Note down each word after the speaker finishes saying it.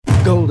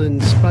Golden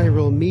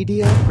Spiral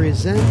Media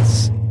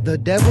presents The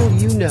Devil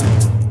You Know,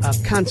 a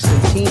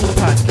Constantine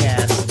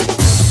podcast.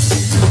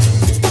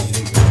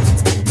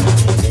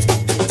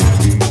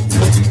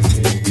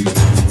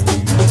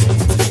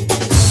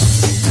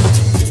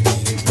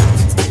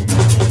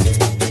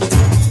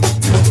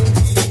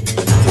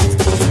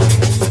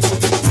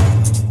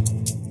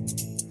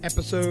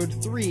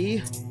 Episode 3,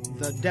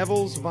 The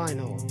Devil's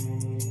Vinyl.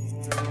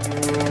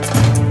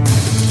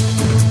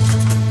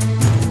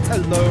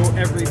 Hello,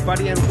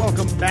 everybody, and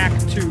welcome back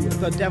to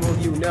The Devil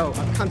You Know,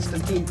 a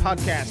Constantine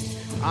podcast.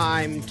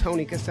 I'm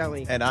Tony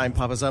Caselli. And I'm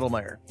Papa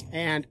Zettelmeyer.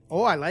 And,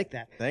 oh, I like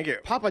that. Thank you.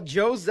 Papa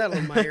Joe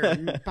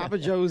Zettelmeyer. Papa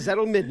Joe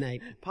Zettel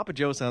Midnight. Papa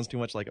Joe sounds too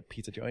much like a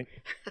pizza joint.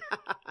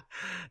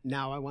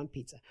 Now I want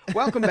pizza.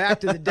 Welcome back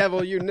to The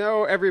Devil You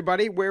Know,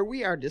 everybody, where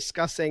we are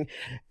discussing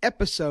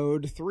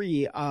episode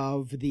 3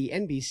 of the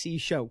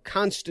NBC show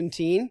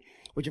Constantine,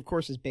 which, of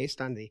course, is based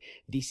on the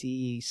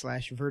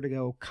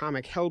DCE/Vertigo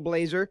comic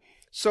Hellblazer.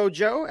 So,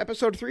 Joe,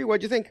 episode 3,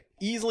 what'd you think?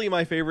 Easily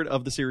my favorite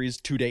of the series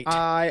to date.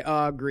 I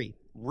agree.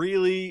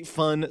 Really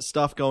fun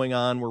stuff going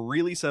on. We're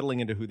really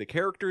settling into who the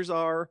characters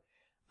are.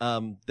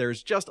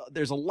 There's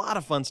a lot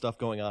of fun stuff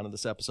going on in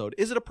this episode.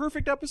 Is it a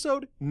perfect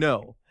episode?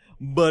 No.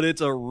 But it's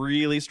a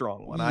really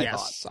strong one, I thought.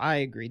 Yes, I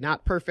agree.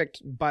 Not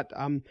perfect, but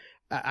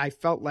I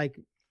felt like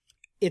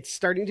it's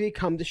starting to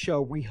become the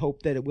show we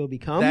hope that it will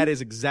become. That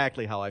is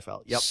exactly how I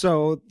felt. Yep.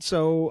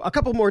 So a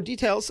couple more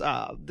details.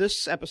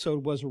 This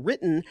episode was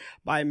written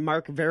by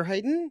Mark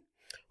Verheiden,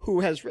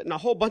 who has written a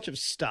whole bunch of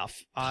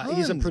stuff.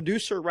 He's a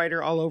producer,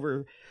 writer all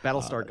over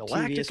Battlestar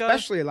Galactica. TV,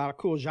 especially a lot of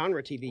cool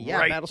genre TV. Yeah,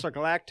 right. Battlestar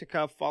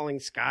Galactica,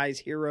 Falling Skies,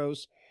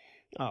 Heroes,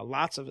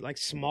 lots of like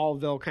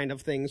Smallville kind of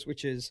things,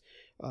 which is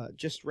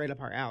just right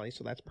up our alley,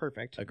 so that's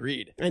perfect.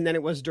 Agreed. And then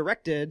it was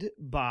directed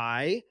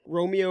by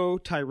Romeo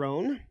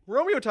Tyrone.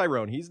 Romeo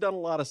Tyrone, he's done a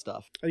lot of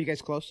stuff. Are you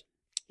guys close?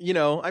 You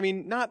know, I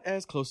mean, not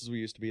as close as we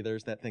used to be.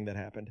 There's that thing that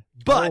happened.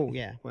 But Oh,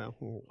 yeah, well,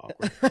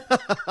 awkward.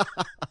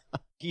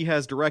 He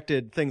has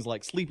directed things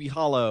like Sleepy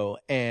Hollow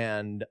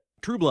and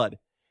True Blood,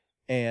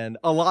 and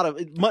a lot of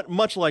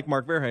much like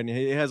Mark Verheiden,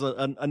 he has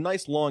a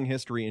nice long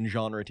history in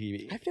genre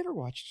TV. I've never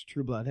watched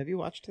True Blood. Have you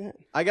watched that?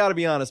 I got to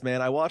be honest,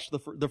 man. I watched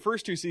the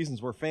first 2 seasons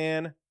were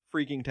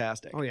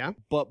fan-freaking-tastic. Oh, yeah?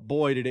 But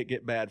boy, did it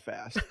get bad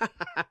fast. Sorry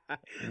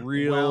to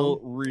real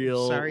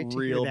hear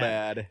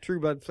that. bad. True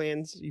Blood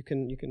fans, you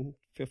can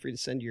feel free to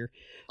send your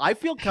I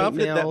feel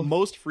confident that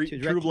most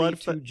True Blood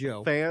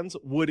Joe. fans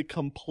would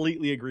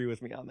completely agree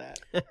with me on that.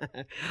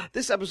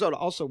 This episode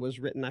also was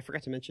written, I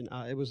forgot to mention,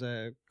 it was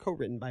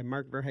co-written by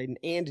Mark Verheiden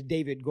and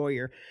David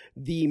Goyer,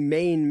 the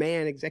main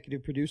man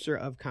executive producer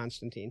of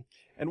Constantine.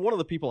 And one of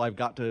the people I've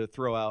got to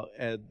throw out,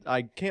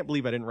 I can't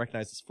believe I didn't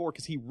recognize this before,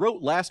 because he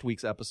wrote last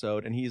week's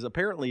episode, and he's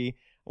apparently,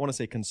 I want to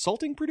say,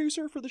 consulting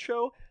producer for the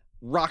show,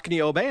 Rockne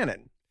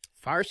O'Bannon.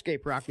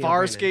 Farscape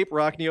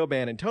Rockne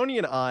O'Bannon. Tony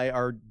and I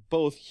are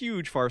both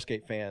huge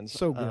Farscape fans.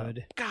 So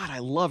good. God, I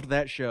loved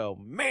that show.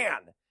 Man!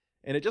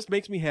 And it just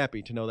makes me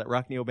happy to know that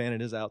Rockne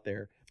O'Bannon is out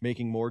there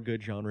making more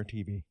good genre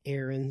TV.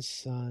 Aaron's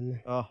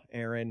son. Oh,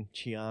 Aaron,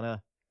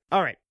 Chiana.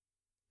 All right.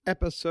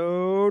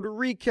 Episode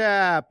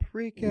recap.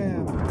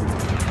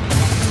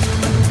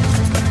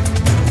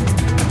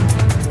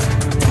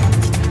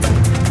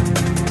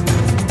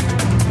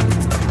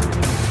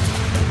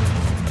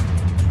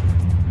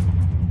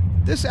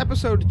 This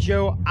episode,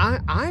 Joe,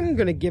 I'm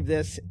going to give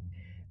this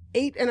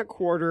 8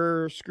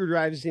 1/4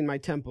 screwdrives in my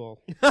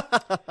temple.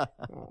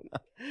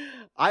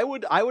 I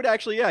would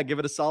actually, give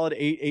it a solid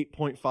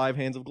 8.5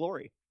 Hands of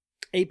Glory.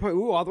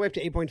 All the way up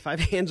to 8.5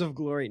 Hands of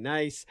Glory.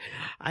 Nice.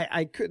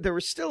 I could. There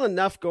was still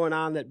enough going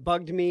on that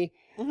bugged me.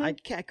 Mm-hmm. I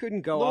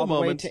couldn't go all the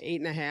way to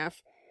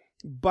 8.5,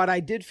 but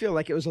I did feel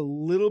like it was a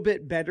little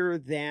bit better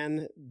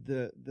than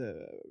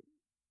the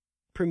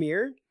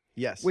premiere.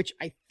 Yes. Which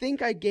I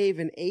think I gave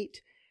an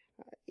 8.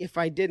 If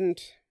I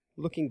didn't,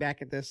 looking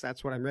back at this,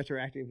 that's what I'm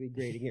retroactively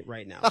grading it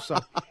right now. So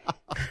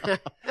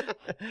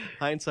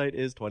hindsight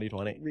is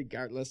 20/20.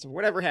 Regardless of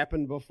whatever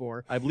happened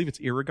before. I believe it's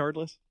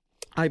irregardless.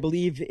 I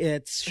believe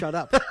it's shut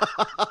up.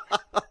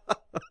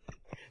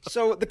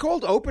 So the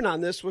cold open on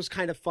this was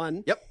kind of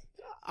fun. Yep.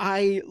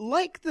 I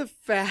like the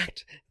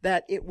fact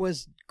that it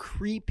was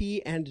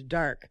creepy and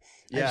dark.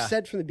 Yeah. I've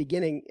said from the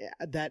beginning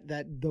that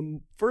the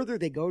further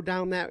they go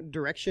down that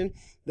direction,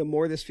 the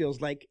more this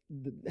feels like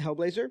the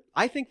Hellblazer.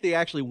 I think they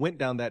actually went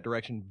down that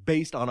direction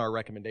based on our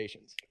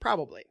recommendations.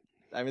 Probably.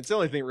 I mean, it's the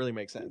only thing that really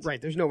makes sense.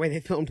 Right. There's no way they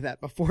filmed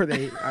that before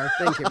they are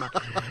thinking about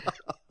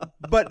it.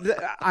 But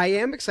I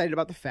am excited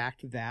about the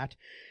fact that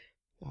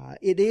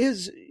it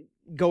is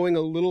going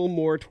a little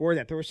more toward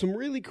that. There were some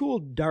really cool,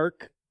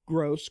 dark,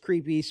 gross,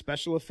 creepy,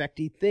 special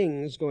effecty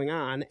things going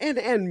on,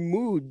 and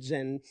moods,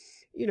 and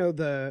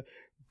the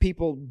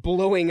people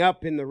blowing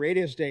up in the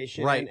radio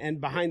station, right, and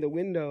behind the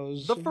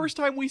windows. The first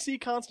time we see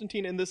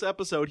Constantine in this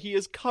episode, he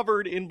is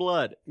covered in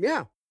blood.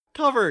 Yeah,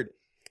 covered.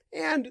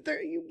 And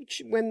there,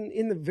 when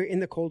in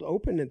the cold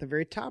open at the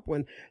very top,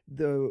 when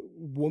the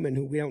woman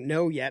who we don't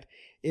know yet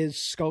is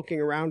skulking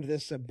around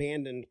this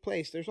abandoned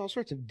place, there's all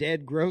sorts of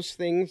dead, gross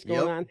things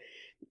going on.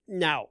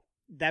 Now,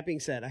 that being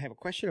said, I have a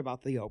question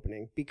about the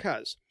opening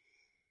because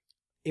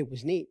it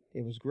was neat.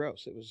 It was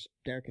gross. It was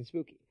dark and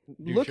spooky.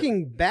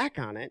 Looking back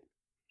on it,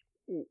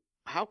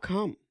 how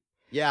come?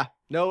 Yeah.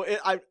 No,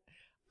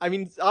 I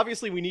mean,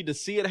 obviously we need to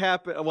see it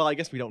happen. Well, I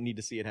guess we don't need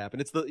to see it happen.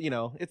 It's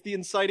it's the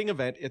inciting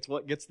event. It's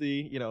what gets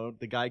the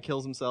guy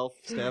kills himself,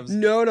 stabs.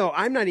 No,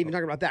 I'm not even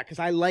talking about that because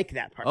I like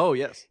that part. Oh,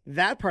 yes.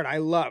 That part I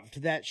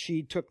loved, that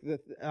she took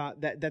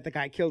that the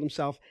guy killed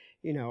himself.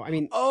 I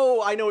mean.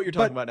 Oh, I know what you're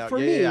talking about now. For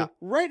me,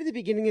 right at the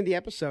beginning of the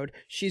episode,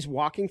 she's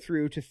walking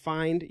through to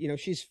find,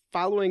 she's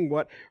following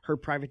what her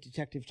private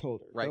detective told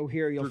her. Right. Go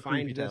here, you'll Through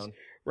find Creepy this. Town.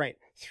 Right.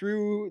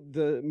 Through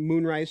the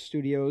Moonrise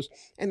Studios,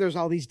 and there's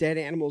all these dead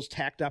animals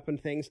tacked up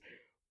and things.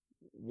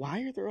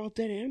 Why are there all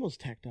dead animals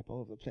tacked up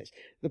all over the place?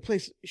 The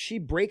place, she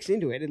breaks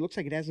into it. It looks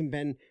like it hasn't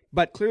been,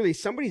 but clearly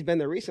somebody's been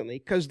there recently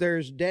because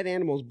there's dead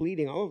animals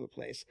bleeding all over the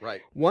place. Right.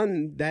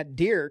 One, that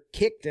deer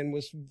kicked and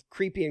was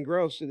creepy and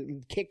gross.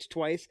 It kicked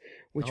twice,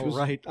 which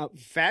was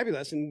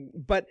fabulous.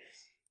 But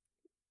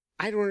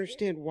I don't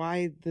understand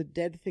why the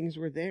dead things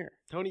were there.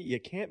 Tony,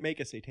 you can't make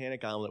a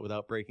satanic omelet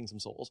without breaking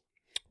some souls.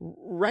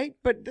 Right,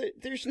 but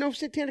there's no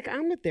satanic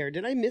omelet there.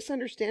 Did I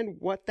misunderstand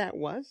what that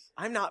was?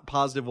 I'm not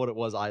positive what it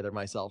was either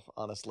myself,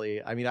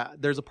 honestly. I mean,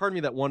 there's a part of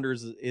me that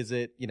wonders, is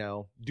it,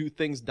 do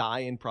things die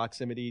in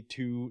proximity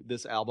to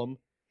this album?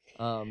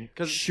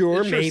 Because it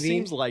sure maybe.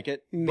 Seems like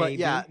it. Maybe. But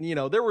yeah,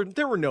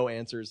 there were no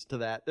answers to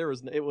that.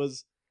 It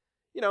was,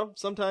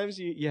 sometimes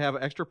you have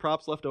extra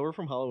props left over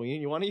from Halloween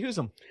and you want to use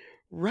them.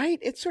 Right,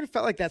 it sort of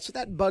felt like that. So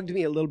that bugged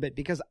me a little bit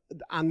because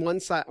on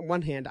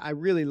one hand, I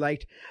really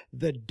liked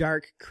the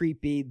dark,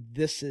 creepy,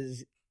 this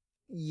is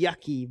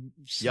yucky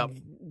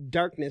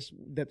darkness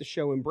that the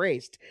show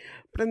embraced.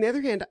 But on the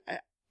other hand,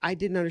 I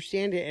didn't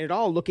understand it at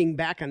all looking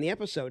back on the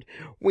episode.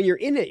 When you're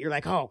in it, you're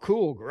like, oh,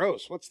 cool,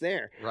 gross, what's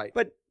there? Right.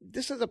 But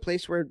this is a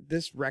place where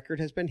this record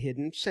has been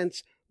hidden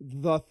since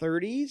the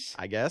 30s.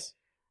 I guess.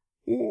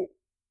 Ooh.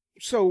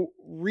 So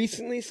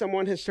recently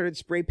someone has started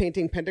spray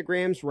painting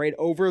pentagrams right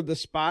over the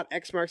spot.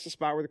 X marks the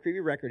spot where the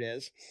creepy record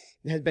is.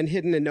 It has been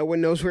hidden and no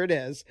one knows where it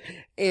is.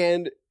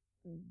 And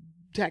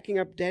tacking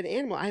up dead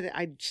animal.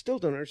 I still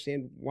don't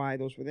understand why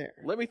those were there.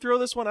 Let me throw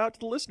this one out to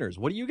the listeners.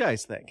 What do you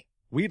guys think?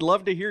 We'd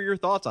love to hear your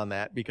thoughts on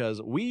that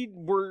because we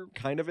were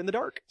kind of in the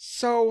dark.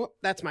 So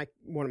that's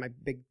one of my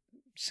big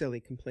silly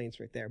complaints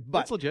right there. But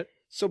that's legit.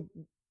 So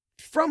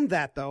from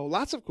that, though,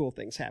 lots of cool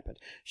things happened.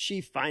 She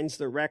finds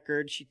the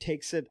record. She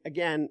takes it,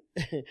 again,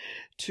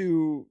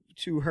 to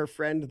her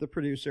friend, the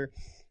producer.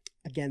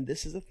 Again,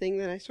 this is a thing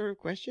that I sort of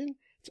question.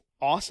 It's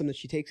awesome that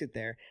she takes it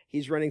there.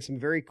 He's running some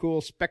very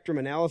cool spectrum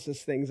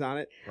analysis things on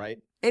it. Right.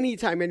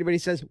 Anytime anybody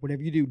says,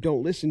 whatever you do,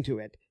 don't listen to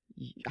it,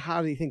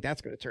 how do you think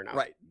that's going to turn out?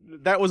 Right.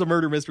 That was a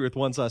murder mystery with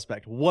one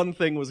suspect. One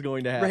thing was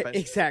going to happen. Right,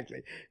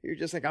 exactly. You're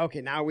just like, okay,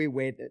 now we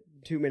wait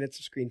 2 minutes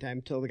of screen time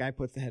until the guy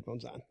puts the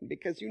headphones on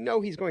because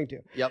he's going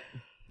to. Yep.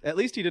 At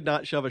least he did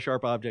not shove a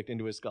sharp object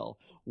into his skull.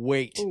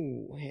 Wait.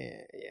 Ooh, yeah.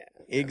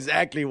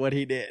 Exactly what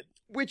he did.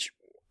 Which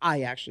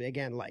I actually,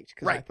 again, liked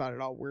because I thought it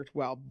all worked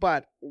well.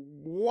 But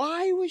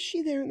why was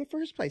she there in the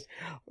first place?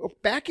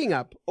 Backing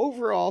up,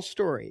 overall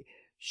story.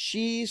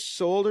 She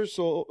sold her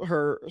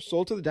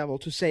soul to the devil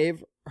to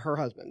save her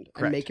husband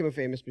and make him a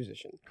famous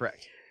musician.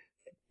 Correct.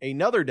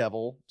 Another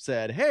devil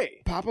said,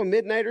 hey. Papa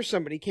Midnight or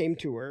somebody came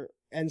to her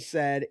and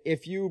said,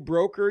 if you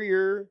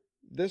broker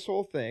this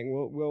whole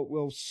thing,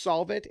 we'll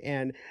solve it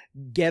and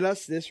get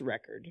us this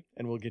record.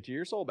 And we'll get you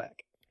your soul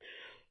back.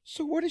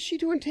 So what is she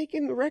doing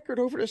taking the record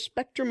over to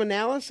Spectrum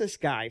Analysis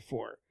guy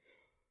for?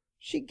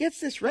 She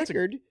gets this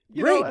record.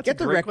 Great, get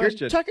the record.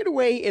 Question. Tuck it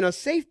away in a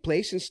safe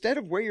place instead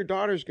of where your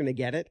daughter's going to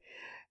get it.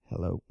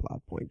 Hello,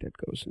 plot point that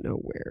goes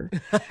nowhere.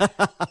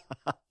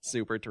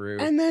 Super true.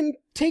 And then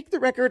take the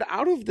record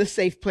out of the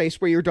safe place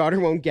where your daughter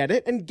won't get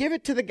it and give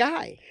it to the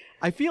guy.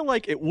 I feel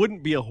like it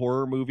wouldn't be a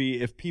horror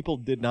movie if people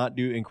did not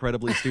do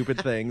incredibly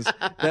stupid things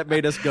that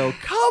made us go,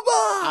 come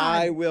on!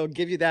 I will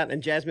give you that,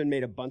 and Jasmine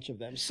made a bunch of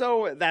them.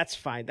 So that's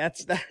fine.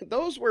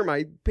 Those were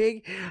my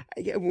big...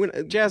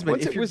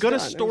 Jasmine, if you're going to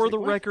store the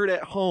record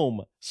at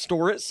home,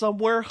 store it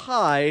somewhere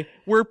high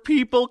where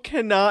people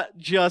cannot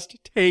just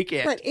take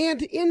it. Right,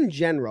 and in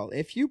general,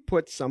 if you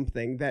put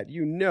something that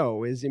you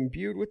know is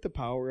imbued with the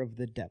power of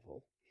the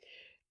devil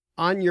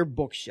on your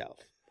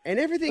bookshelf, and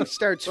everything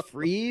starts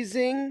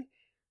freezing...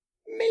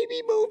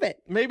 Maybe move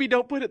it. Maybe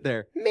don't put it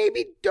there.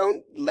 Maybe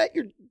don't let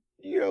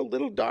your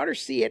little daughter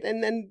see it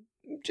and then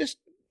just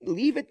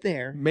leave it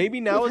there.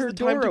 Maybe now is the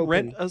time to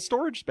rent a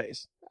storage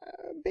space.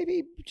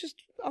 Maybe just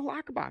a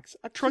lockbox,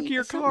 a trunk of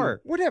your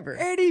car, whatever.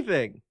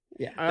 Anything.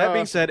 Yeah. That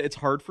being said, it's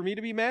hard for me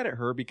to be mad at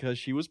her because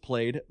she was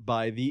played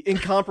by the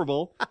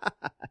incomparable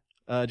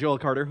Joel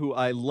Carter, who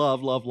I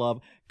love, love,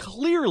 love.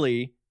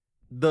 Clearly,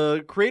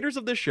 the creators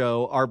of this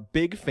show are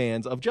big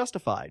fans of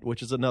Justified,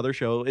 which is another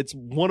show. It's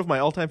one of my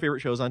all-time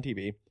favorite shows on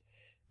TV.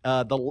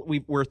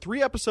 We're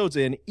 3 episodes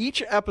in.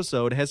 Each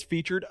episode has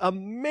featured a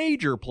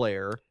major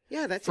player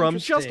from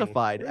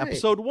Justified. Right.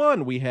 Episode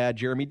 1, we had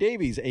Jeremy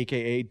Davies,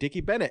 a.k.a.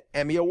 Dickie Bennett,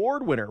 Emmy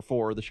Award winner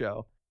for the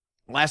show.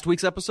 Last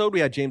week's episode, we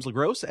had James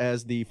LaGrosse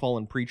as the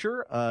fallen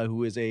preacher,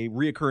 who is a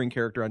reoccurring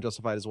character on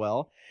Justified as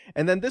well.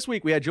 And then this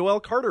week, we had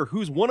Joelle Carter,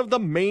 who's one of the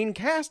main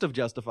cast of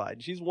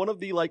Justified. She's one of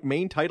the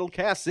main title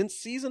cast since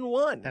season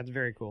 1. That's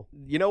very cool.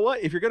 You know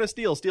what? If you're going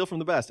to steal from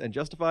the best. And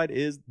Justified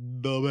is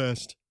the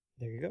best.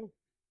 There you go.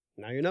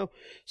 Now you know.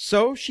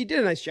 So she did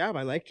a nice job.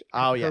 I liked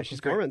her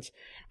she's performance.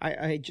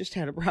 I just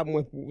had a problem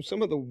with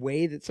some of the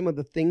way that some of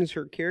the things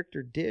her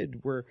character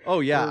did were.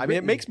 Oh, yeah. were I mean,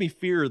 it makes me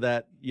fear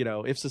that,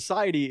 if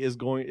society is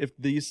going, if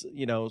these,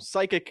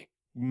 psychic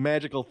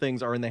magical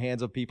things are in the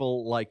hands of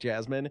people like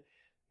Jasmine,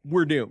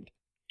 we're doomed.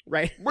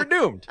 Right. We're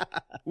doomed.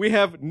 We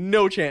have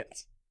no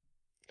chance.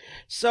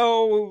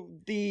 So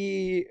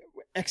the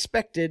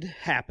expected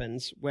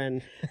happens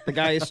when the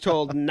guy is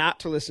told not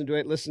to listen to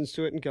it, listens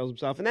to it, and kills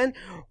himself. And then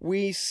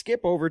we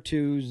skip over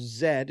to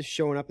Zed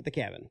showing up at the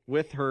cabin.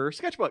 With her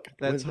sketchbook.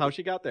 That's how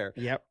she got there.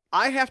 Yep.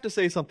 I have to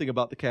say something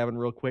about the cabin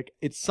real quick.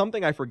 It's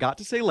something I forgot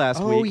to say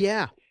last week. Oh,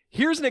 yeah.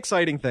 Here's an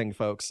exciting thing,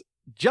 folks.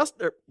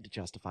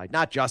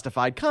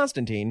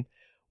 Constantine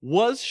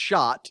was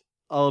shot.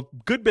 A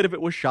good bit of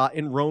it was shot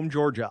in Rome,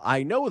 Georgia.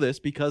 I know this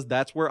because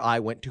that's where I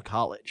went to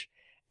college.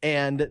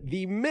 And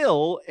the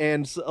mill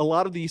and a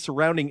lot of the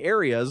surrounding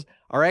areas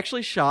are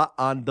actually shot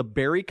on the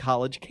Berry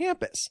College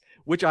campus,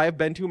 which I have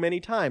been to many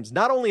times.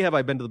 Not only have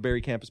I been to the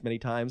Berry campus many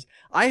times,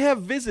 I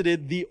have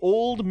visited the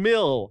old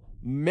mill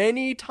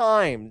many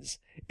times.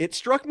 It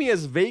struck me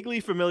as vaguely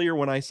familiar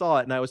when I saw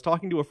it, and I was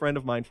talking to a friend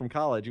of mine from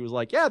college who was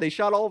like, yeah, they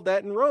shot all of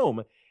that in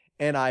Rome.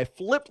 And I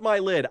flipped my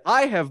lid.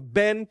 I have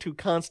been to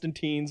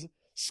Constantine's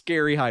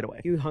scary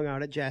hideaway. You hung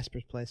out at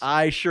Jasper's place.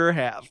 I sure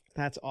have.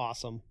 That's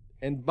awesome.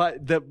 And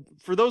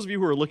for those of you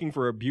who are looking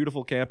for a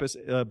beautiful campus,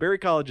 Berry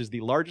College is the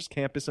largest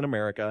campus in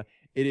America.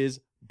 It is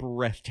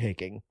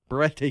breathtakingly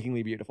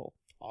beautiful.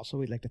 Also,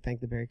 we'd like to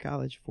thank the Berry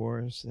College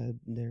for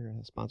their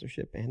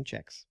sponsorship and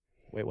checks.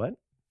 Wait, what?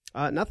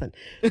 Nothing.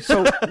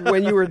 So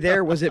when you were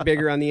there, was it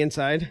bigger on the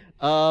inside?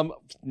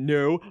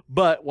 No,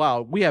 but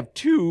wow, we have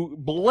two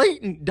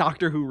blatant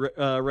Doctor Who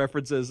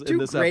references in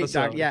this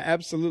episode. Yeah,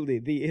 absolutely.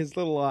 His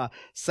little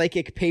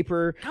psychic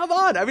paper. Come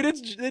on, I mean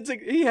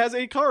he has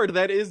a card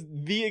that is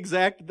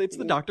it's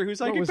the Doctor Who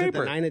psychic paper.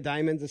 The 9 of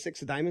diamonds, the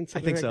 6 of diamonds,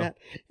 something I think like so. that.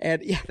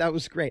 And yeah, that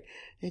was great.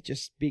 It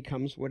just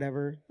becomes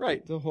whatever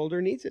the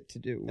holder needs it to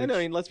do. And I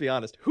mean, let's be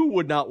honest, who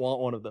would not want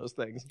one of those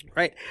things?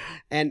 Right.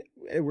 And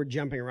we're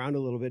jumping around a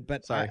little bit,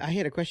 but sorry. I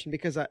had a question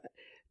because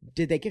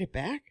did they get it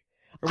back?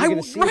 Are we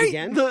going to see it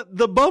again?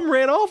 The bum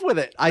ran off with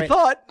it.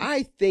 Right.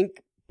 I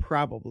think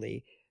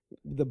probably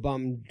the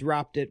bum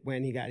dropped it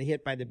when he got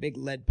hit by the big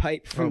lead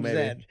pipe from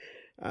Zed.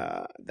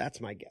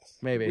 That's my guess.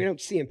 Maybe. We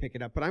don't see him pick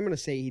it up, but I'm going to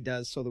say he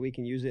does so that we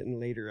can use it in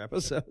later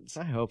episodes.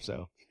 I hope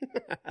so.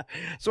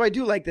 So I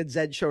do like that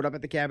Zed showed up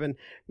at the cabin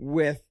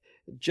with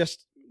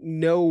just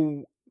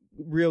no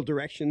real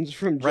directions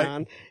from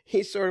John. Right.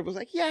 He sort of was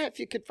like, yeah, if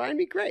you could find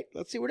me, great.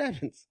 Let's see what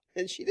happens.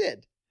 And she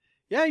did.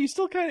 Yeah, you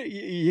still kind of,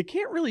 you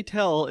can't really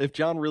tell if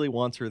John really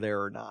wants her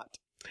there or not.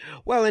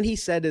 Well, and he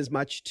said as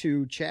much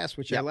to Chas,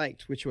 which I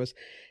liked, which was,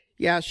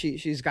 yeah,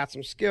 she's got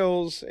some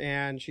skills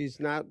and she's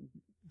not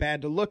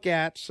bad to look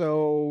at,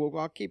 so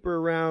I'll keep her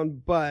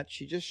around, but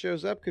she just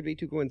shows up, could be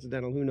too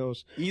coincidental, who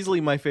knows. Easily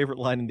my favorite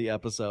line in the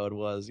episode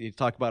was, you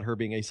talk about her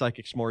being a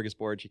psychic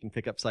smorgasbord, she can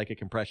pick up psychic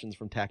impressions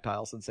from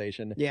tactile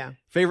sensation. Yeah.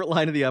 Favorite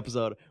line of the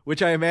episode,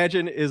 which I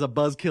imagine is a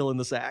buzzkill in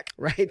the sack.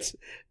 Right.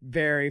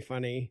 Very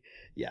funny.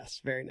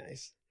 Yes, very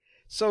nice.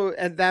 So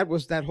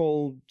that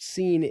whole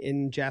scene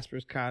in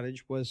Jasper's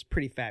cottage was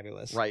pretty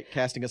fabulous. Right,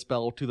 casting a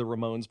spell to the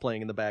Ramones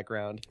playing in the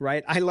background.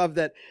 Right. I love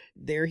that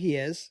there he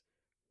is,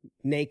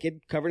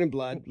 naked, covered in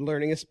blood,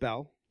 learning a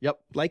spell. Yep.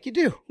 Like you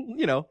do.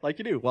 Like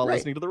you do while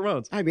listening to the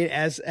Ramones. I mean,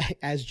 as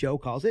Joe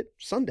calls it,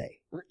 Sunday.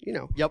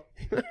 Yep.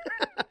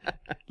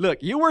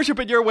 Look, you worship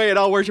it your way and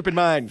I'll worship in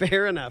mine.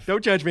 Fair enough.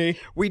 Don't judge me.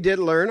 We did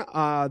learn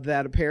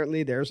that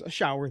apparently there's a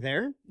shower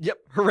there. Yep.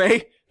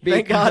 Hooray.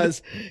 Thank God.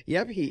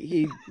 Yep,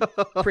 he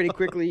pretty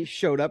quickly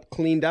showed up,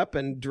 cleaned up,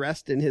 and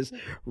dressed in his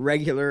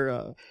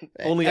regular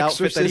only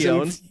outfit that he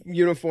owns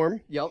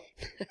uniform. Yep.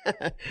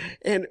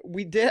 And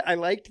I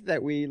liked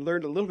that we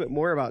learned a little bit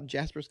more about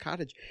Jasper's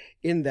cottage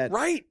in that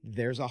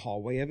there's a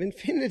hallway of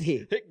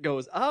infinity. It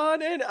goes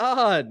on and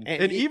on.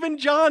 And even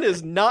John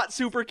is not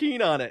super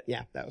keen on it.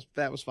 Yeah, that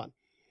was fun.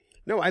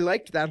 No, I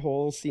liked that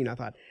whole scene. I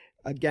thought,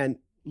 again,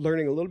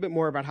 learning a little bit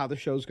more about how the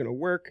show's going to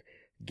work,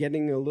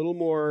 getting a little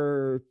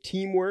more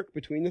teamwork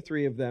between the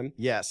three of them.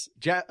 Yes.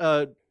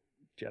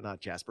 Not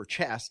Jasper,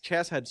 Chas.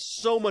 Chas had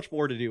so much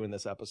more to do in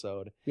this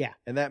episode. Yeah.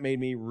 And that made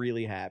me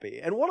really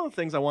happy. And one of the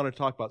things I wanted to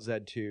talk about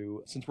Zed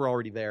too, since we're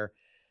already there,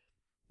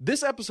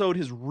 this episode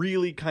is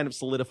really kind of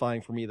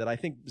solidifying for me that I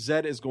think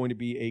Zed is going to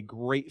be a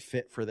great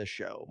fit for this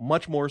show,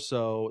 much more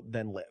so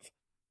than Liv.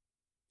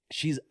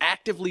 She's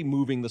actively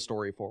moving the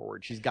story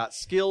forward. She's got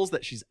skills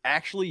that she's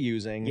actually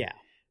using. Yeah.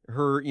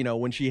 Her,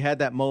 when she had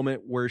that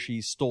moment where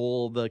she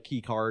stole the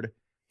key card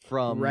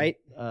from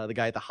the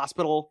guy at the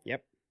hospital.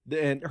 Yep.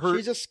 And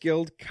she's a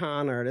skilled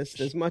con artist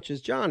as much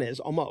as John is,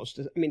 almost.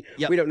 I mean,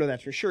 Yep. we don't know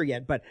that for sure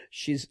yet, but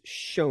she's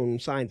shown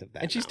signs of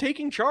that. And she's now.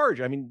 taking charge.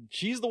 I mean,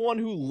 she's the one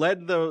who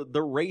led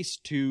the race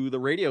to the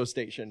radio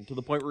station, to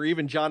the point where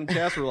even John and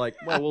Chas were like,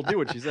 well, we'll do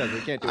what she says.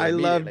 We can't do it I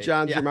love immediately."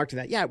 John's Yeah. remark to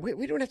that. Yeah,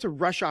 we don't have to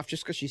rush off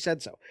just because she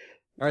said so.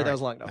 All right, that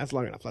was long enough. That's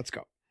long enough. Let's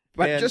go.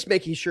 But And- just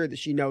making sure that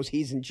she knows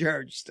he's in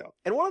charge still.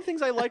 And one of the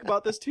things I like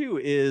about this too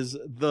is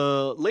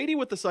the lady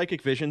with the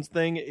psychic visions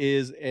thing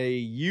is a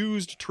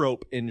used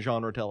trope in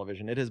genre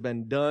television. It has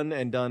been done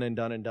and done and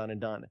done and done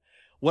and done.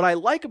 What I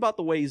like about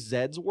the way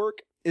Zeds work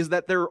is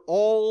that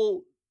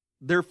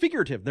they're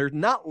figurative. They're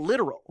not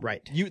literal.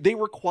 Right. They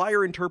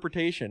require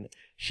interpretation.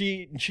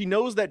 She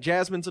knows that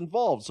Jasmine's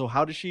involved. So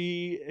how does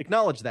she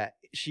acknowledge that?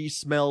 She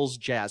smells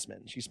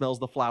jasmine. She smells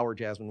the flower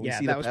jasmine. We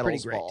see that the was petals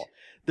pretty great. fall.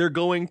 They're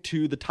going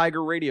to the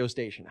Tiger radio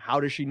station. How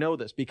does she know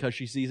this? Because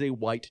she sees a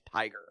white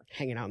tiger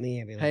Hanging out in the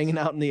ambulance. hanging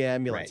out in the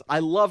ambulance. Right. I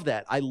love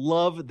that. I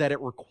love that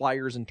it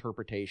requires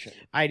interpretation.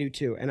 I do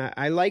too. And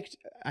I liked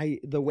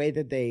the way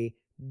that they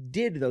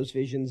did those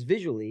visions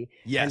visually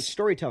and Yes.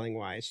 storytelling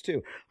wise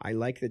too. I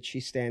like that she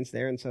stands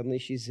there and suddenly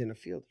she's in a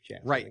field of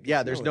jasmine. Right.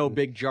 Yeah, there's no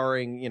big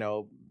jarring,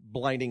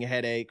 blinding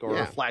headache or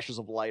Yeah. flashes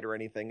of light or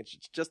anything. It's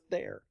just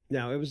there.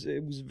 No, it was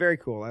very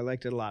cool. I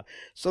liked it a lot.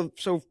 So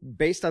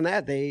based on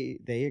that,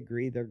 they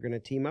agree they're going to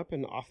team up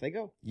and off they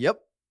go. Yep.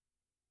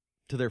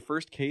 To their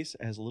first case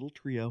as a little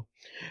trio.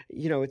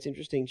 It's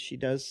interesting. She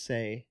does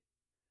say,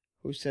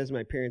 "Who says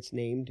my parents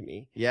named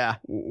me?" Yeah.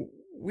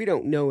 We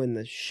don't know in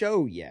the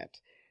show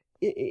yet.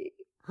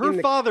 Her in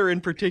the- father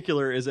in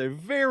particular is a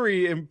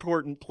very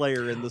important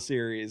player in the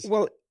series.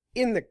 Well,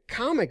 in the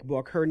comic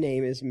book, her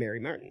name is Mary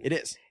Martin. It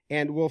is.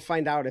 And we'll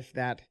find out if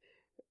that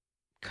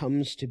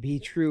comes to be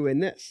true in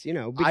this,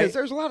 because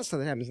there's a lot of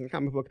stuff that happens in the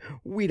comic book.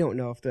 We don't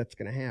know if that's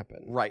going to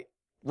happen. Right.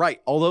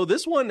 Although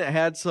this one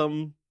had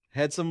some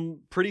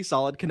pretty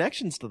solid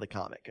connections to the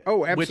comic.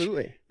 Oh,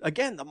 absolutely. Which,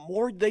 again, the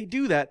more they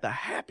do that, the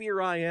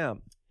happier I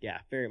am. Yeah,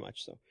 very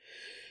much so.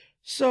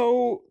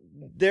 So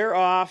they're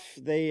off.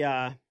 They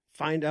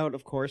find out,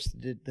 of course,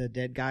 the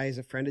dead guy is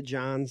a friend of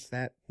John's.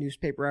 That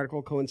newspaper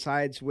article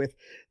coincides with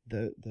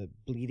the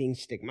bleeding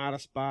stigmata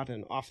spot,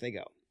 and off they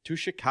go. To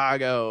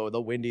Chicago,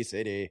 the Windy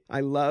City.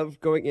 I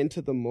love going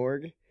into the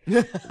morgue.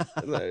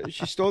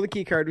 She stole the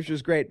key card, which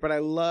was great, but I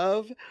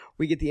love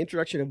we get the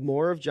introduction of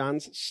more of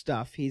John's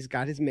stuff. He's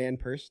got his man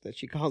purse, that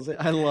she calls it.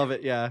 I love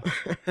it, yeah.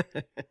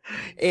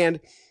 And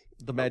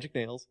the magic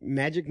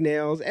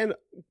nails. And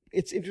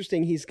it's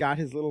interesting, he's got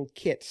his little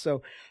kit,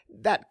 so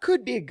that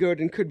could be a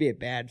good and could be a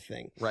bad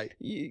thing. Right.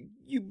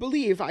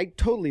 I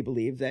totally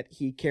believe that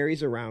he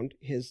carries around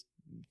his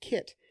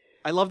kit.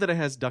 I love that it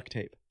has duct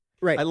tape.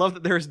 Right. I love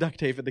that there is duct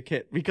tape in the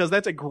kit, because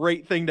that's a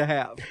great thing to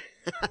have.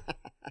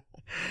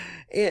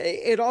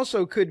 It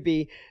also could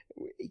be,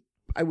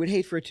 I would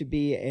hate for it to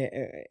be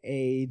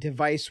a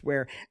device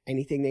where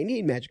anything they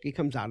need magically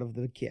comes out of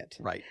the kit.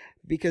 Right.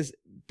 Because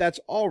that's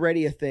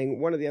already a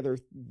thing. One of the other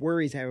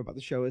worries I have about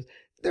the show is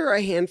there are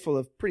a handful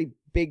of pretty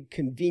big,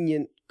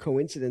 convenient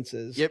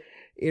coincidences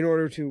in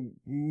order to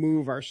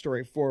move our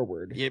story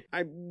forward. Yep.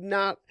 I'm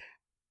not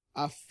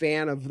a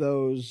fan of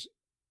those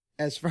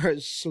as far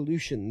as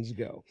solutions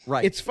go.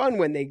 Right. It's fun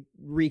when they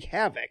wreak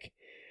havoc.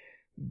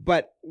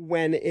 But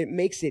when it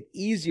makes it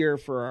easier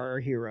for our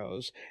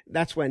heroes,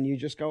 that's when you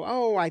just go,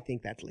 oh, I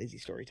think that's lazy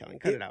storytelling.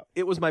 Cut it out.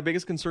 It was my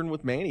biggest concern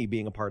with Manny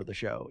being a part of the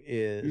show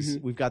is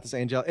we've got this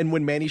angel. And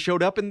when Manny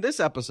showed up in this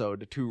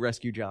episode to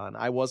rescue John,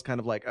 I was kind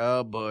of like,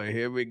 oh boy,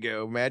 here we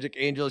go. Magic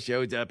Angel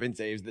shows up and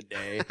saves the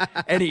day.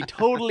 And he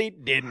totally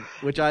didn't,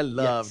 which I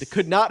loved. Yes. It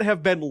could not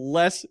have been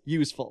less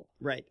useful.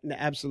 Right. No,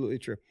 absolutely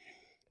true.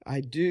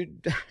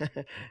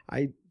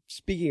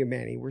 Speaking of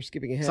Manny, we're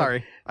skipping ahead.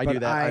 Sorry, I but knew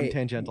that. I'm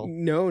tangential.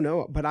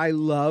 No, but I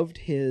loved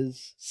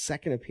his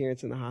second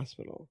appearance in the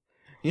hospital,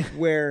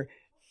 where,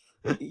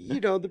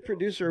 the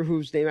producer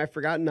whose name I've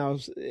forgotten now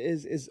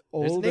is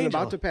old and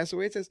about to pass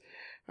away. It says,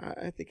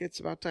 I think it's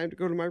about time to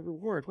go to my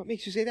reward. What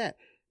makes you say that?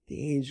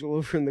 The angel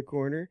over in the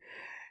corner.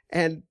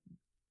 And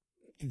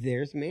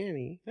there's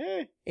Manny.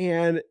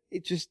 And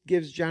it just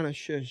gives John a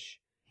shush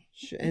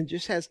and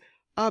just has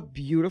a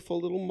beautiful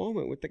little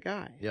moment with the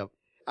guy. Yep.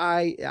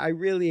 I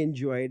really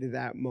enjoyed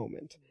that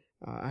moment.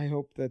 I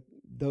hope that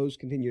those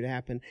continue to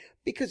happen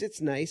because it's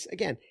nice.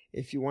 Again,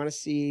 if you want to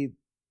see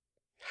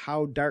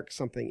how dark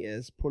something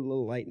is, put a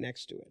little light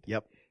next to it.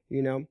 Yep.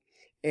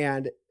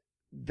 And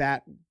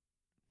that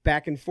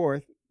back and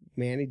forth,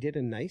 Manny did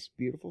a nice,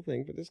 beautiful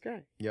thing for this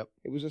guy. Yep.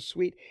 It was a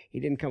sweet. He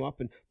didn't come up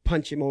and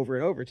punch him over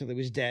and over till he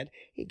was dead.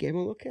 He gave him a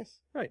little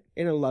kiss. Right.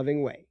 In a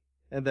loving way.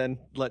 And then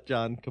let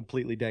John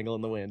completely dangle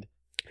in the wind.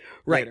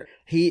 Right.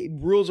 Later.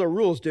 Rules are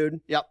rules,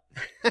 dude. Yep.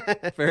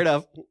 Fair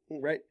enough.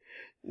 Right.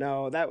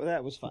 No,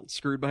 that was fun.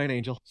 Screwed by an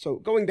angel. So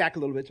going back a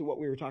little bit to what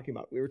we were talking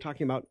about. We were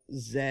talking about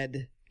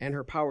Zed and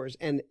her powers.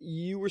 And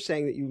you were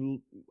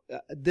saying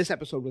that this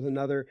episode was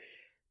another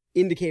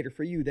indicator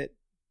for you that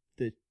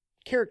the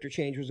character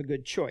change was a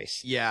good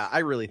choice. Yeah, I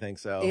really think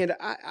so. And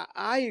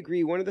I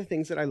agree. One of the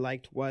things that I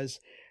liked was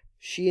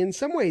she in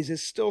some ways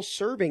is still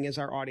serving as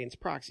our audience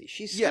proxy.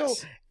 She's still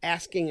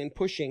asking and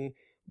pushing,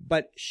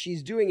 but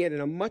she's doing it in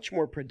a much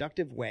more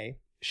productive way.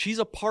 She's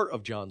a part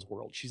of John's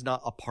world. She's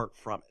not apart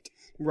from it.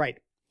 Right.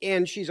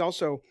 And she's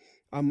also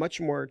a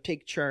much more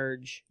take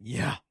charge,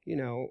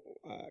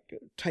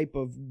 type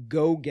of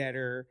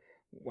go-getter.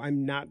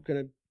 I'm not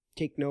going to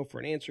take no for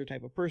an answer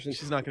type of person.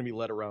 She's not going to be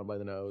led around by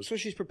the nose. So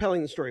she's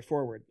propelling the story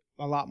forward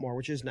a lot more,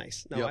 which is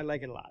nice. No, I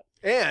like it a lot.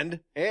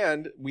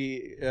 And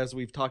we, as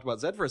we've talked about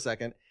Zed for a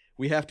second,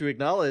 we have to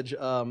acknowledge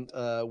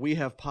we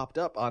have popped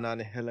up on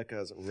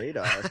Angelica's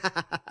radar.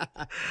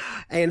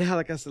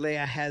 Angelica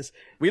Celea has...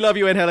 We love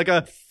you,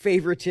 Angelica.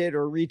 ...favorited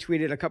or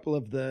retweeted a couple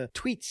of the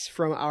tweets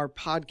from our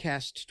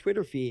podcast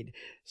Twitter feed.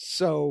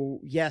 So,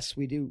 yes,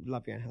 we do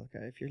love you,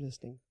 Angelica. If you're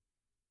listening,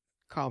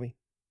 call me.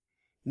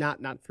 Not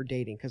for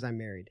dating, because I'm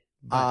married.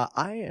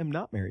 I am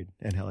not married,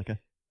 Angelica.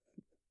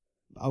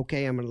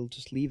 Okay, I'm going to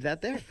just leave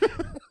that there.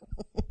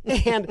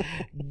 And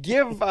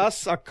give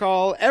us a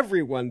call,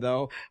 everyone,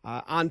 though,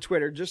 on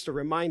Twitter. Just a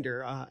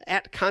reminder,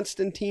 at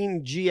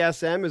Constantine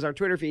GSM is our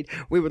Twitter feed.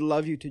 We would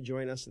love you to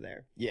join us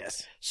there.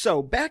 Yes.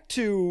 So back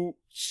to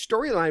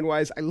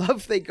storyline-wise, I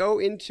love they go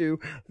into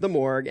the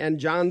morgue, and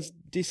John's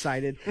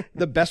decided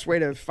the best way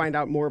to find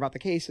out more about the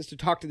case is to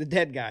talk to the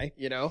dead guy,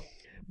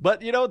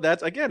 But,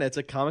 that's, again, it's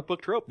a comic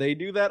book trope. They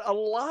do that a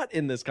lot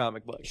in this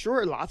comic book.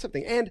 Sure, lots of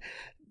things. And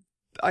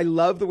I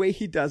love the way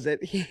he does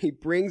it. He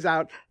brings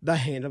out the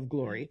Hand of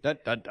Glory,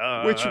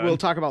 which we'll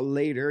talk about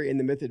later in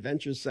the Myth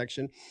Adventures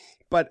section,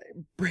 but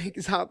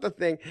brings out the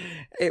thing.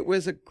 It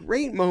was a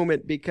great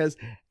moment because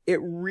it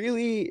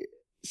really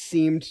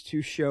seemed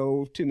to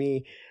show to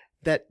me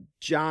that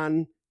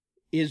John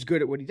is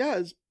good at what he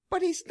does,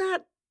 but he's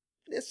not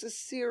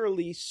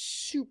necessarily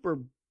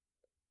super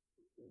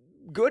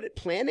good at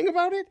planning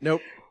about it.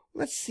 Nope.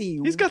 Let's see.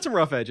 He's got some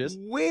rough edges.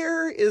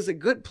 Where is a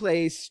good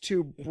place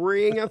to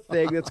bring a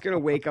thing that's going to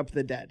wake up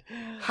the dead?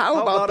 How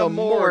about the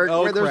morgue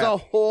where there's a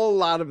whole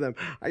lot of them?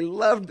 I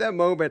loved that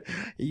moment.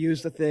 He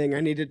used the thing. I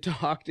need to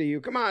talk to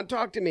you. Come on,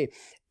 talk to me.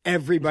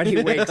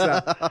 Everybody wakes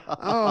up.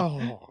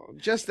 Oh,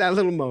 just that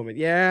little moment.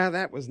 Yeah,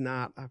 that was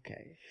not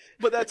okay.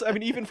 But that's,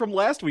 even from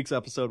last week's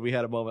episode, we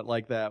had a moment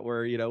like that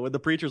where, when the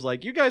preacher's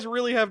like, you guys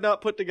really have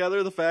not put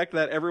together the fact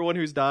that everyone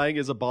who's dying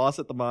is a boss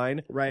at the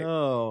mine. Right.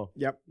 Oh.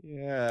 Yep.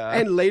 Yeah.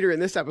 And later in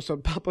this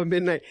episode, Papa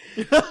Midnight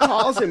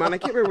calls him on, I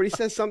can't remember what he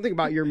says, something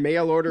about your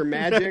mail order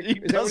magic.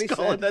 Is that what he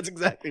said? That's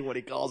exactly what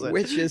he calls it.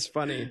 Which is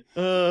funny.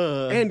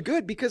 And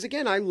good, because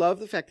again, I love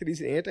the fact that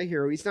he's an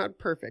anti-hero. He's not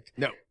perfect.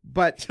 No.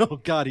 But. Oh,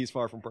 God, he's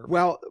far from perfect.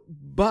 Well,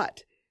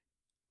 but.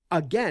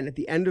 Again, at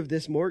the end of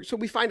this morgue, so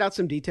we find out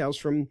some details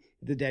from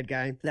the dead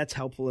guy. That's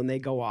helpful, and they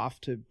go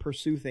off to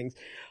pursue things.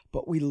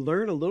 But we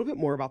learn a little bit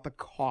more about the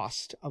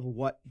cost of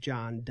what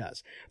John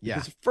does.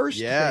 Because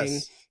first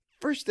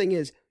thing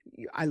is,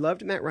 I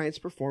loved Matt Ryan's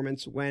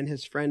performance when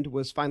his friend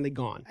was finally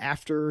gone.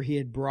 After he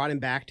had brought him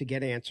back to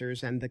get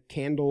answers, and the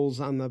candles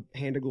on the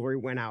Hand of Glory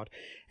went out,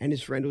 and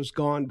his friend was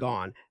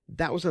gone.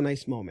 That was a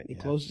nice moment. He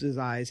closes his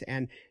eyes,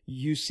 and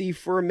you see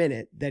for a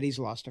minute that he's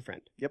lost a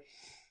friend. Yep.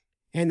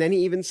 And then he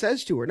even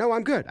says to her, no,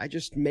 I'm good. I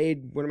just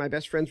made one of my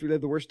best friends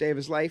relive the worst day of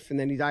his life, and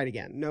then he died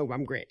again. No,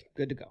 I'm great.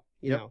 Good to go.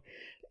 You know,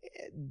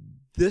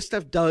 this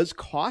stuff does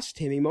cost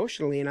him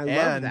emotionally, and I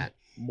love that.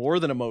 More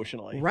than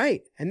emotionally.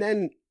 Right. And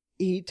then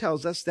he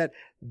tells us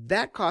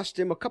that cost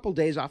him a couple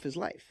days off his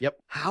life. Yep.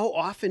 How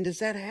often does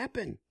that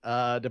happen?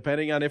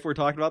 Depending on if we're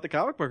talking about the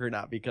comic book or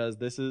not, because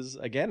this is,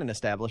 again, an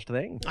established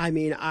thing.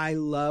 I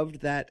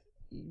loved that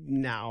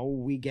now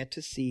we get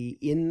to see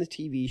in the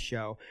TV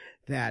show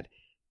that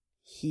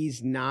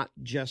he's not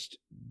just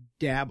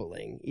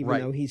dabbling, even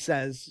though he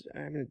says,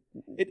 I'm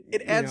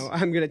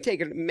going to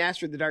take it,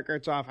 master the dark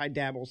arts off. I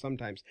dabble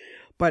sometimes.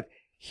 But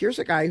here's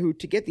a guy who,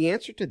 to get the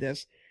answer to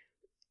this,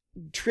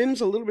 trims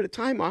a little bit of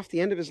time off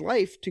the end of his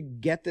life to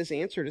get this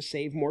answer to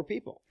save more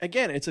people.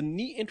 Again, it's a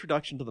neat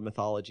introduction to the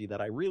mythology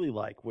that I really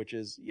like, which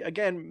is,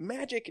 again,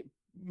 magic,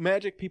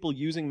 people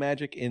using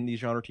magic in these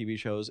genre TV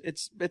shows.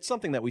 It's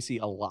something that we see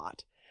a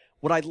lot.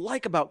 What I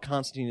like about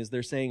Constantine is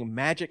they're saying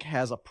magic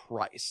has a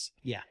price.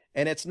 Yeah.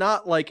 And it's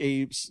not like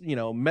a,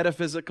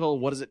 metaphysical,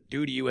 what does it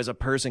do to you as a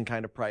person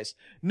kind of price.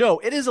 No,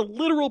 it is a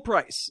literal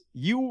price.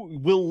 You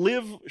will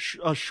live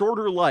a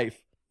shorter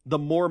life the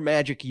more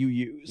magic you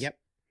use. Yep.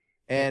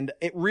 And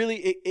it really,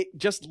 it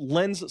just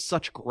lends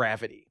such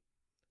gravity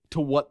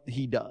to what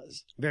he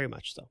does. Very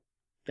much so.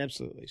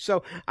 Absolutely.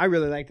 So I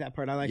really liked that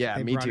part. I liked that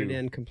they brought it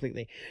in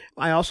completely.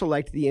 I also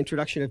liked the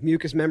introduction of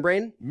Mucous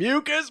Membrane.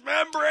 Mucous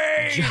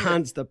Membrane!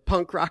 John's the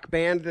punk rock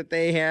band that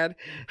they had.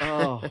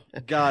 Oh,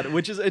 God.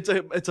 Which is, it's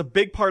a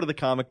big part of the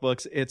comic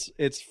books.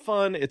 It's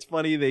fun. It's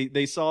funny.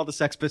 They saw the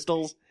Sex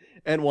Pistols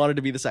and wanted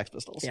to be the Sex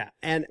Pistols. Yeah.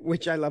 And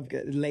which I love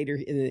later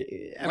in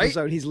the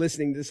episode, he's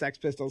listening to the Sex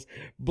Pistols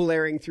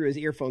blaring through his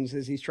earphones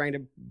as he's trying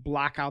to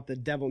block out the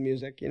devil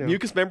music.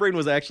 Mucous Membrane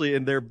was actually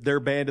in their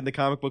band in the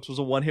comic books was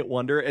a one-hit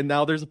wonder. And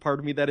now there's a part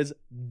of me that is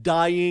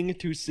dying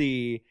to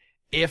see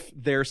if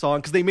their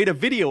song, because they made a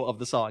video of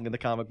the song in the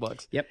comic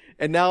books. Yep.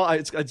 And now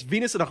it's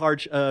Venus of the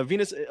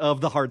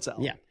Heart Cell.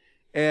 Yeah.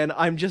 and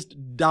I'm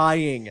just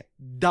dying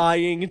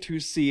to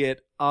see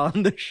it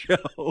on the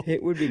show.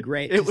 It would be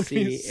great. It would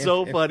be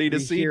so funny to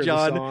see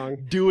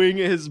John doing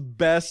his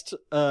best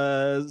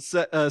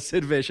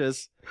Sid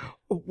Vicious.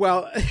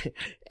 Well,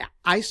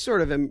 I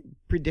sort of am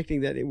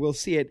predicting that we'll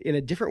see it in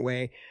a different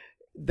way.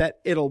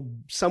 That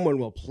someone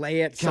will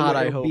play it. God,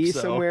 I will hope be so.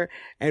 somewhere,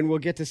 and we'll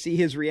get to see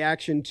his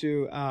reaction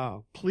to.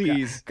 Oh,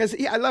 please, because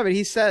I love it.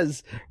 He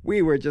says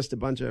we were just a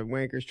bunch of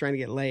wankers trying to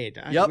get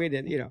laid. Yep. We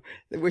didn't,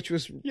 which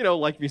was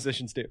like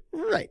musicians do,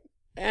 right.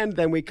 And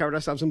then we covered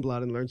ourselves in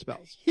blood and learned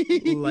spells,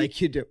 like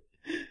you do.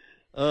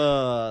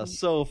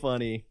 So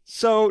funny.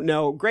 So,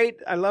 no, great.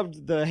 I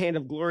loved the Hand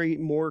of Glory,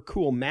 more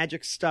cool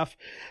magic stuff.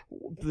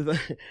 The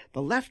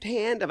left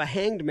hand of a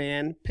hanged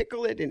man,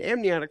 pickle it in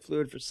amniotic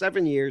fluid for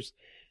 7 years,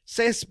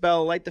 say a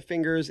spell, light the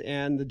fingers,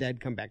 and the dead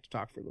come back to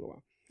talk for a little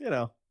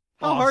while.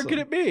 How hard could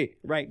it be?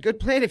 Right. Good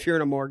plan if you're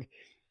in a morgue.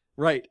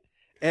 Right.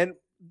 And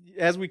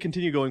as we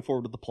continue going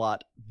forward with the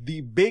plot,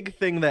 the big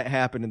thing that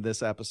happened in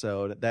this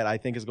episode that I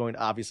think is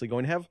obviously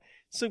going to have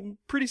some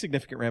pretty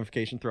significant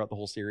ramification throughout the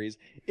whole series,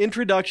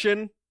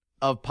 introduction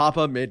of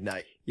Papa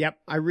Midnight. Yep,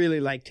 I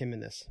really liked him in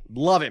this.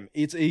 Love him.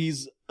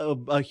 He's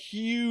a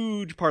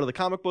huge part of the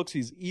comic books.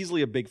 He's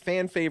easily a big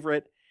fan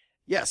favorite.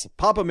 Yes,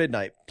 Papa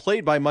Midnight,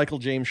 played by Michael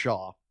James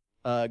Shaw.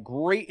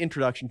 Great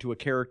introduction to a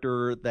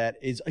character that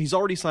he's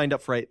already signed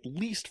up for at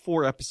least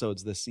 4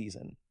 episodes this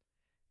season.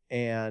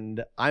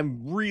 And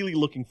I'm really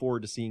looking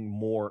forward to seeing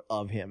more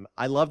of him.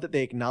 I love that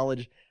they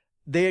acknowledge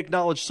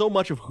so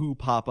much of who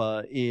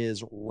Papa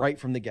is right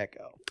from the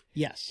get-go.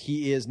 Yes.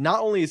 Not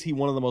only is he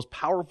one of the most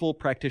powerful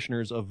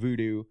practitioners of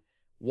voodoo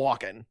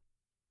walking,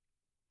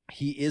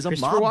 he is a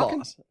mob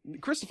boss.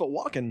 Christopher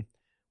Walken.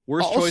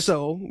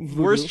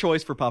 Worst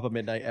choice for Papa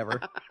Midnight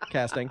ever.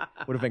 Casting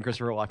would have been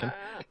Christopher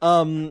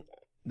Walken.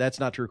 That's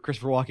not true.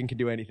 Christopher Walken can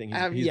do anything.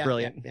 He's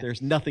brilliant. Yeah.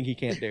 There's nothing he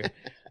can't do.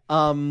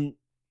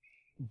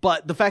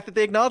 But the fact that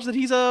they acknowledge that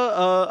he's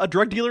a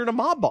drug dealer and a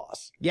mob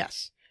boss.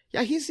 Yes.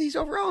 Yeah, he's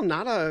overall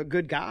not a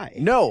good guy.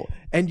 No.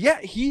 And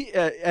yet he,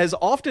 as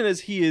often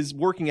as he is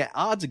working at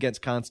odds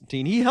against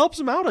Constantine, he helps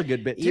him out a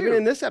good bit too. Even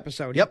in this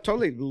episode, he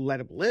totally let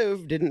him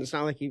live. It's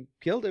not like he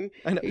killed him.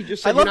 He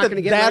just said, I love you're not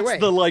going to get in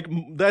my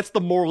way. That's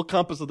the moral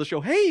compass of the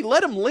show. Hey,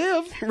 let him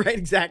live. Right,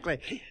 exactly.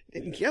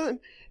 Didn't kill him.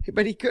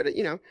 But he could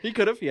have, He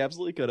could have. He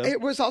absolutely could have.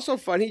 It was also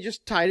fun. He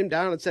just tied him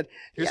down and said,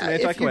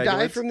 if you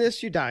die from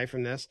this, you die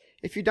from this.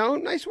 If you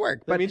don't, nice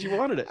work. That means you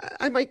wanted it.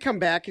 I might come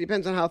back. It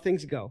depends on how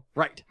things go.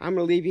 Right. I'm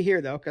going to leave you here,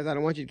 though, because I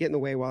don't want you to get in the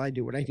way while I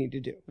do what I need to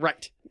do.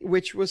 Right.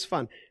 Which was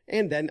fun.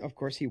 And then, of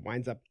course, he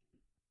winds up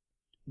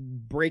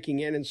breaking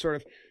in and sort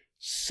of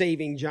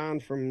saving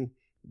John from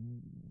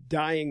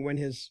dying when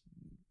his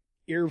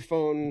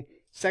earphone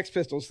Sex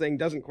Pistols thing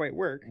doesn't quite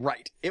work.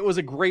 Right. It was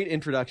a great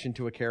introduction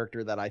to a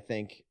character that I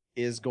think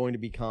is going to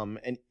become,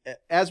 and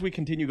as we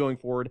continue going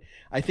forward,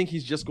 I think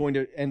he's just going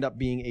to end up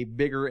being a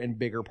bigger and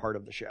bigger part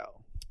of the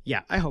show.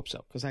 Yeah, I hope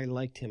so, because I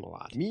liked him a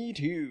lot. Me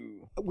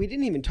too. We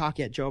didn't even talk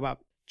yet, Joe, about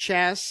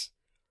Chas.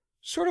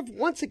 Sort of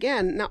once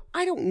again, now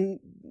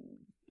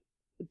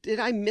did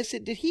I miss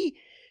it? Did he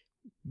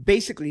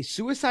basically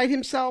suicide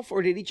himself,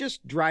 or did he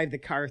just drive the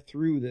car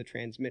through the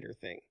transmitter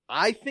thing?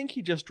 I think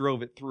he just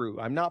drove it through.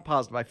 I'm not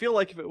positive. I feel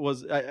like if it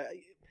was,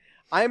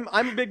 I'm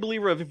a big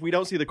believer of if we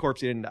don't see the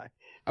corpse, he didn't die.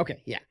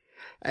 Okay, yeah.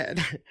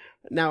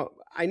 Now,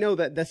 I know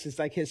that this is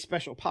like his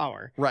special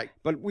power. Right.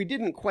 But we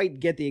didn't quite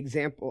get the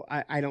example,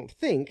 I don't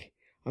think,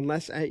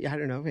 unless, I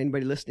don't know, if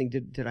anybody listening,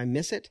 did I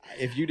miss it?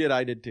 If you did,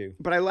 I did too.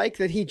 But I like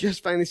that he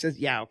just finally says,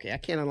 yeah, okay, I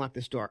can't unlock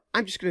this door.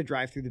 I'm just going to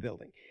drive through the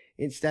building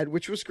instead,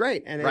 which was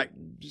great. And it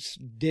just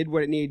did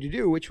what it needed to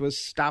do, which was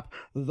stop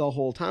the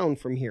whole town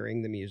from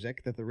hearing the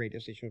music that the radio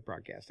station was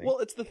broadcasting. Well,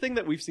 it's the thing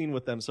that we've seen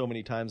with them so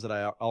many times that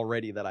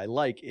I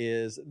like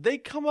is they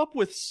come up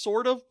with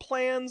sort of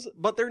plans,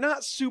 but they're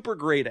not super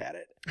great at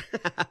it.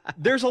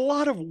 There's a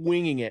lot of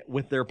winging it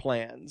with their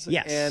plans.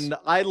 Yes. And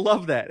I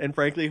love that, and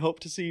frankly hope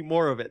to see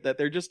more of it, that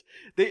they're just,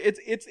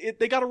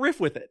 they got to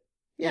riff with it.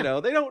 Yeah.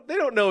 They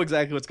don't know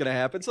exactly what's going to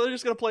happen, so they're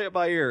just going to play it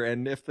by ear,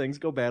 and if things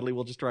go badly,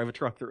 we'll just drive a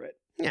truck through it.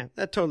 Yeah,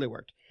 that totally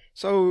worked.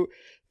 So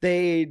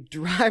they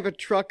drive a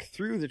truck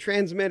through the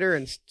transmitter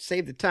and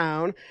save the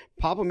town.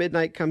 Papa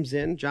Midnight comes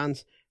in,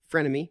 John's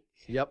frenemy.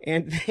 Yep.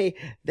 And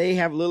they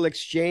have a little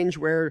exchange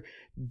where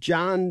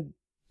John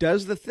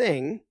does the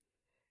thing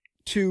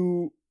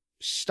to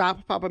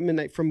stop Papa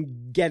Midnight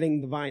from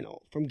getting the vinyl,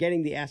 from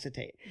getting the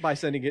acetate. By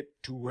sending it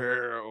to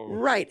hell.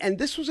 Right. And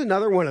this was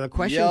another one of the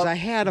questions I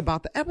had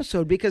about the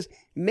episode, because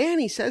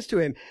Manny says to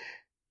him,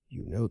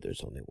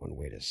 there's only one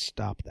way to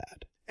stop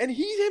that. And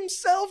he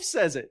himself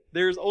says it.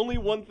 There's only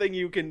one thing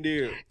you can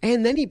do.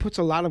 And then he puts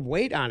a lot of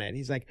weight on it.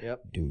 He's like,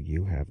 do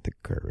you have the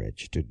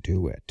courage to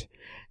do it?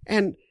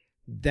 And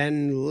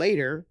then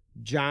later,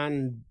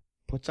 John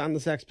puts on the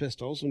Sex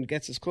Pistols and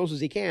gets as close as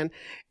he can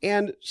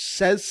and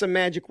says some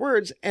magic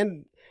words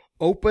and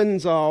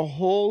opens a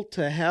hole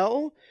to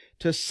hell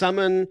to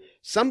summon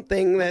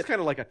something It's that, kind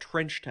of like a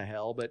trench to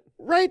hell, but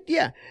right,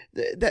 yeah,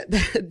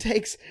 that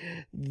takes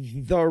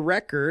the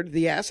record,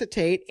 the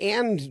acetate,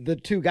 and the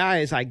two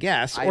guys, I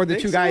guess, I or the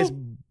think two guys so.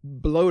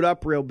 blowed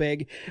up real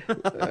big,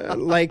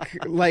 like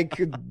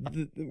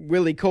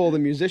Willie Cole, the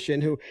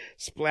musician, who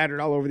splattered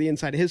all over the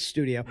inside of his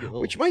studio,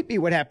 which might be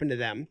what happened to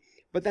them.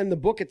 But then the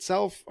book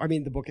itself,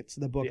 it's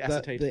the book, The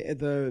acetate.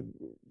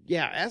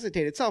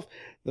 acetate itself,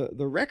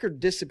 the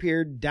record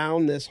disappeared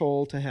down this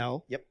hole to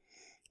hell. Yep.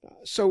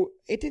 So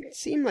it didn't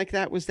seem like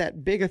that was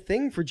that big a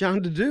thing for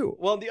John to do.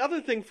 Well, the other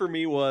thing for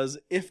me was,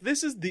 if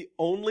this is the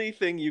only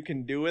thing you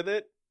can do with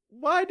it,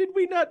 why did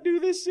we not do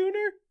this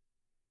sooner?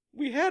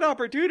 We had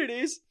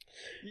opportunities.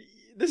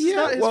 This is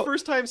not his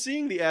first time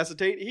seeing the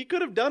acetate. He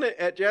could have done it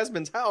at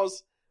Jasmine's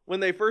house when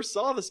they first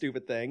saw the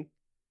stupid thing.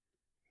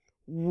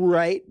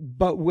 Right,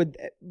 but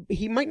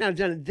he might not have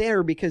done it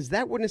there because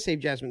that wouldn't have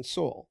saved Jasmine's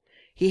soul.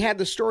 He had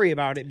the story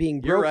about it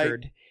being You're right.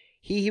 brokered.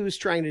 He was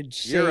trying to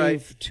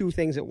save two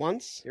things at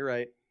once. You're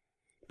right.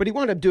 But he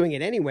wound up doing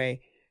it anyway,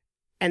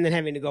 and then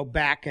having to go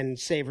back and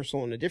save her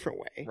soul in a different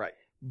way. Right.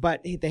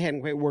 But they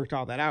hadn't quite worked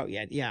all that out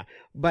yet, yeah.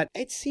 But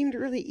it seemed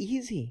really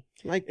easy.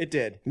 Like, It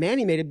did.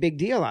 Manny made a big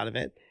deal out of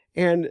it.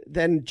 And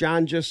then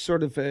John just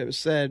sort of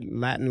said,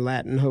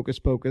 Latin, hocus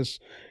pocus.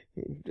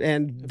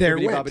 And there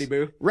Bibbidi went. bobbidi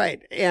boo.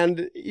 Right.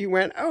 And you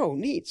went, oh,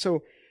 neat.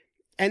 So,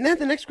 and then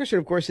the next question,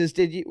 of course, is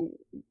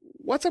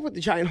what's up with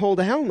the giant hole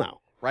to hell now?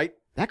 Right?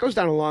 That goes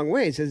down a long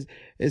ways. Is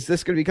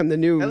this going to become the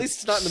new At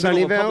least it's not in the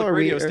middle of a Sunnyvale, public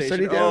radio station.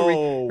 Sunnydale,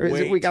 or is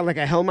it we got like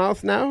a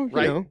hellmouth now?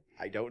 Right. You know?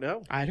 I don't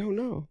know. I don't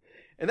know.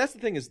 And that's the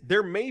thing, is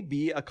there may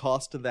be a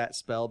cost to that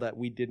spell that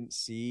we didn't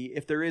see.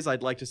 If there is,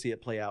 I'd like to see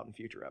it play out in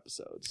future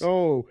episodes.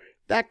 Oh,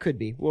 that could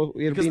be. Well, it'll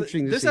be Because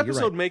interesting to this see. You're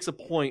episode right. makes a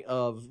point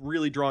of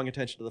really drawing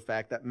attention to the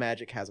fact that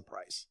magic has a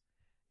price.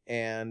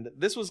 And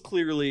this was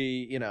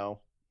clearly,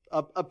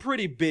 a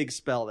pretty big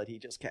spell that he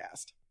just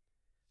cast.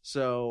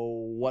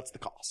 So what's the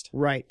cost?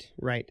 Right.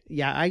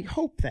 Yeah, I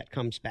hope that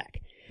comes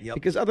back. Yep.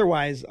 Because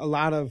otherwise, a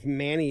lot of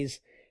Manny's,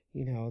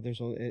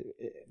 there's only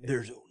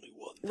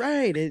one.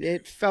 right.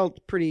 It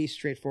felt pretty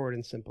straightforward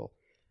and simple.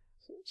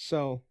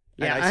 So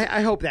yeah, And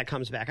I hope that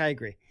comes back. I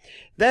agree.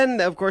 Then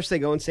of course they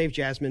go and save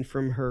Jasmine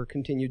from her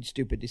continued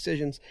stupid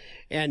decisions,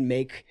 and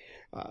make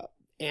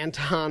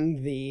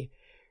Anton the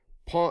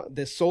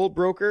soul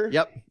broker.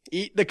 Yep.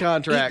 Eat the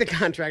contract. Eat the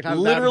contract. Out of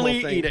Literally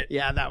that whole thing. eat it.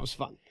 Yeah, that was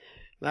fun.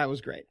 That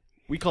was great.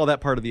 We call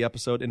that part of the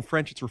episode. In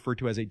French, it's referred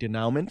to as a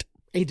denouement.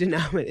 A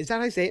denouement. Is that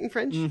how I say it in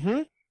French?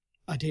 Mm-hmm.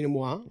 A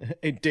denouement.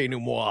 A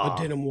denouement.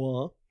 A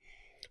denouement.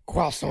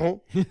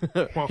 Croissant.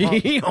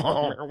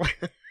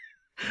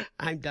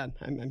 I'm done.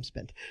 I'm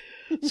spent.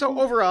 So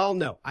overall,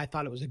 no, I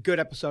thought it was a good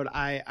episode.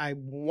 I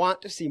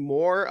want to see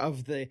more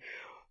of the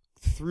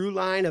through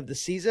line of the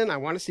season. I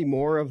want to see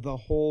more of the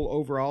whole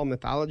overall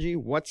mythology.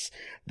 What's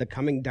the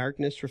coming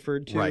darkness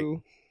referred to? Right.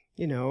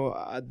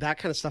 That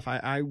kind of stuff.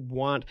 I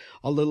want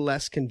a little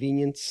less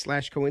convenience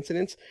 /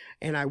 coincidence,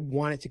 and I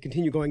want it to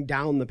continue going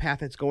down the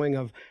path it's going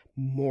of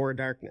more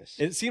darkness.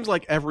 It seems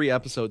like every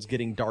episode's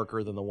getting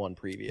darker than the one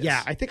previous.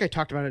 Yeah, I think I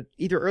talked about it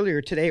either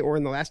earlier today or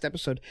in the last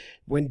episode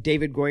when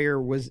David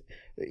Goyer was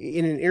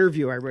in an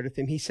interview I read with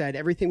him. He said,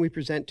 everything we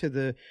present to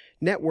the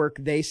network,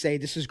 they say,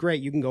 this is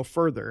great, you can go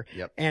further.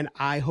 Yep. And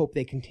I hope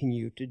they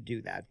continue to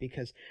do that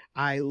because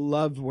I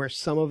loved where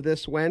some of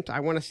this went.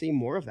 I want to see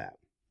more of that.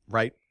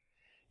 Right.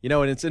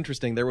 And it's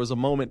interesting. There was a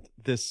moment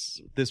this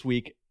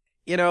week.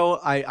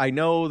 I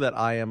know that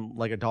I am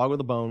like a dog with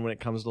a bone when it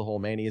comes to the whole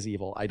Manny is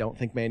evil. I don't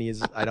think Manny's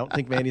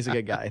a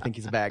good guy. I think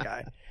he's a bad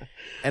guy.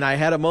 And I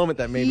had a moment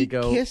that made me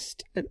go, He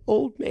kissed an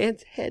old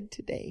man's head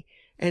today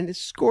and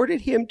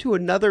escorted him to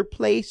another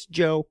place,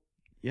 Joe.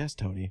 yes,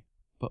 Tony,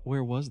 but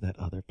where was that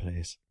other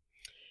place?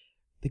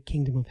 The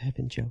kingdom of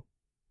heaven, Joe.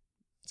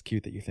 It's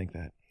cute that you think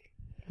that.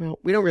 Well,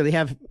 we don't really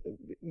have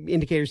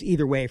indicators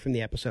either way from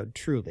the episode,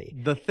 truly.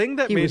 The thing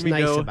that He made was me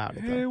nice go, about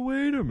it, though. hey,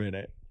 wait a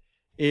minute,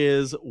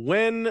 is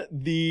when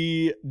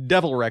the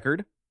Devil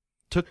Record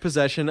took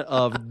possession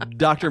of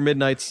Dr.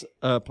 Midnight's,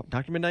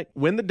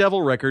 when the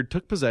Devil Record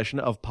took possession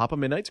of Papa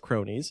Midnight's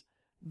cronies,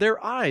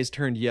 their eyes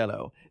turned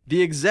yellow.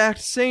 The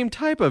exact same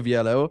type of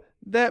yellow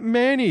that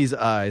Manny's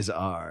eyes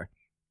are.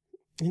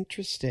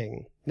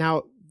 Interesting.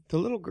 Now, the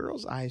little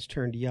girl's eyes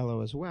turned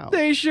yellow as well.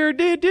 They sure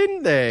did,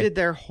 didn't they? Did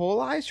their whole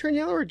eyes turn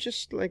yellow or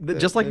just like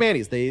Just like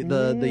Manny's,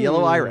 the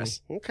yellow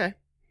iris. Okay.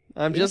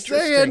 I'm just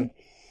Interesting. saying.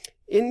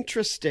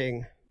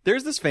 Interesting.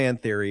 There's this fan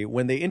theory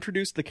when they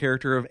introduced the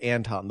character of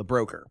Anton, the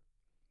broker.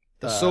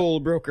 The soul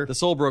broker. The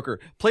soul broker.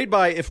 Played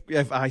by,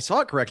 if I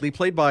saw it correctly,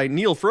 played by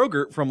Neil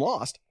Frogert from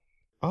Lost.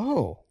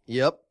 Oh.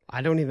 Yep.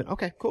 I don't even.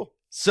 Okay, cool.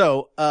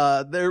 So,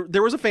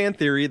 there was a fan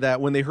theory that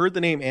when they heard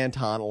the name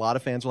Anton, a lot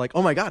of fans were like,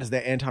 oh my god, is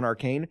that Anton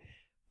Arcane?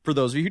 For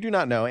those of you who do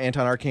not know,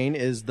 Anton Arcane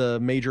is the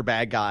major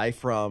bad guy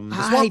from the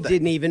Swamp I Thing.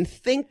 didn't even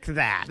think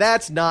that.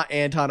 That's not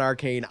Anton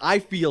Arcane. I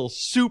feel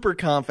super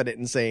confident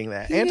in saying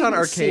that. He Anton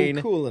didn't seem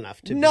Arcane, cool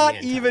enough to not be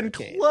Anton even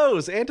Arcane.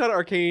 close. Anton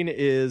Arcane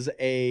is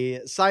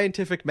a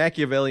scientific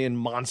Machiavellian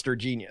monster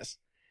genius.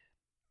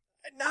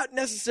 not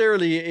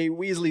necessarily a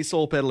Weasley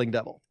soul-peddling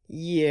devil.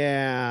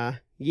 Yeah,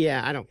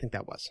 I don't think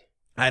that was.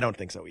 I don't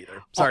think so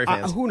either. Sorry,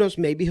 fans. Who knows?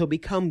 Maybe he'll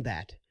become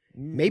that.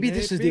 Maybe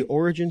this is the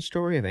origin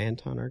story of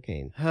Anton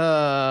Arcane.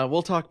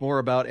 We'll talk more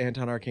about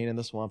Anton Arcane and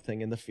the Swamp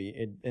Thing in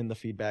the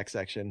feedback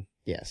section.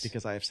 Yes,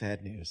 because I have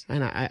sad news.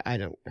 And I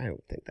don't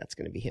think that's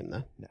going to be him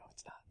though. No,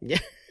 it's not. Yeah,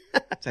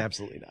 it's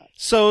absolutely not.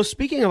 So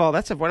speaking of all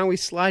that stuff, why don't we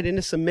slide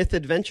into some myth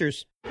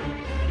adventures?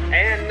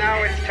 And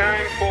now it's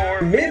time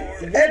for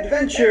Myth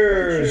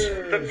Adventures,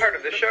 the part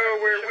of the show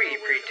where we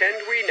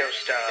pretend we know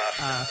stuff.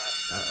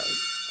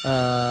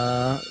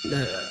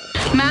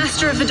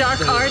 Master of the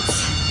Dark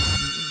Arts.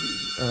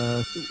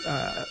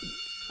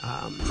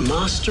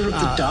 Master of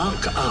the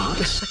Dark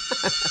Arts.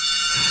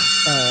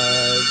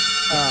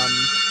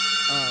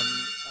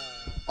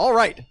 All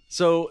right.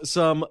 So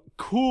some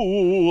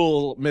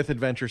cool myth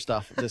adventure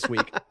stuff this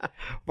week.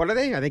 What are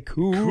they? Are they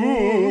cool?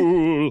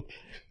 Cool.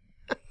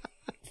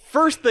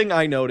 First thing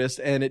I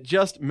noticed, and it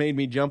just made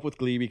me jump with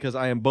glee because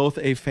I am both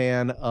a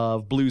fan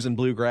of blues and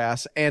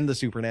bluegrass and the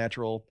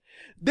supernatural.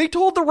 They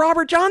told the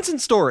Robert Johnson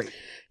story.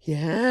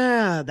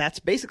 Yeah, that's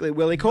basically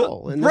Willie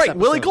Cole. In this right,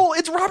 episode. Willie Cole.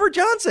 It's Robert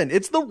Johnson.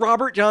 It's the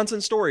Robert Johnson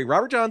story.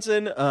 Robert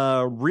Johnson,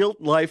 real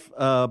life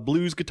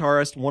blues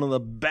guitarist, one of the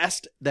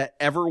best that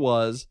ever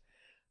was.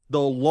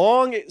 The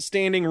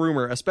long-standing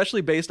rumor,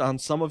 especially based on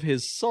some of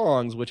his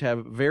songs, which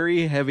have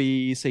very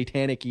heavy,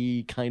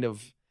 satanic-y kind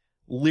of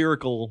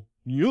lyrical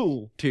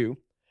too.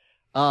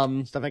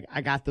 Stuff like I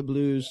got the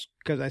blues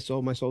because I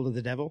sold my soul to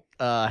the devil.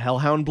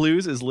 Hellhound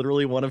Blues is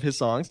literally one of his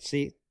songs.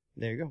 See,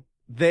 there you go.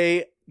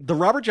 The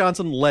Robert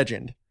Johnson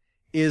legend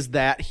is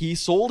that he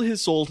sold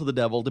his soul to the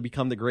devil to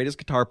become the greatest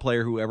guitar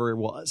player who ever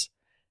was.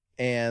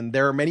 And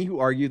there are many who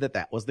argue that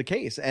that was the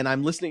case. And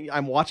I'm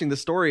watching the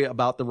story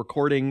about the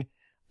recording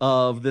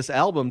of this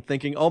album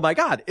thinking, oh my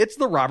God, it's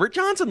the Robert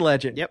Johnson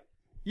legend. Yep.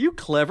 You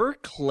clever,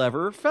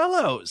 clever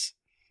fellows.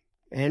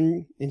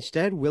 And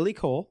instead, Willie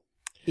Cole,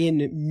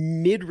 in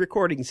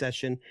mid-recording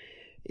session,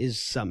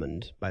 is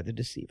summoned by the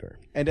deceiver.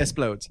 And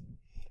explodes.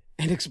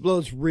 And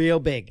explodes real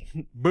big.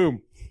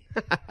 Boom.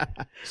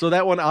 So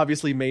that one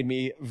obviously made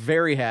me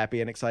very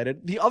happy and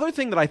excited. The other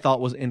thing that I thought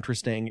was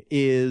interesting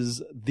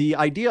is the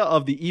idea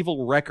of the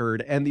evil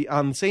record, and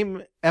on the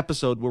same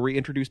episode where we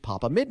introduced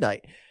Papa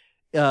Midnight,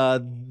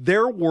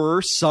 there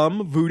were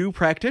some voodoo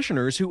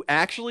practitioners who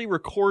actually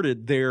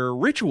recorded their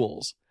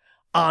rituals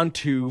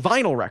onto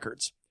vinyl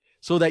records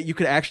so that you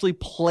could actually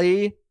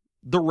play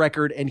the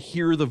record and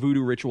hear the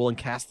voodoo ritual and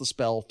cast the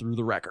spell through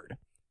the record.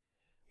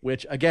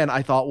 Which, again,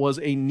 I thought was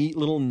a neat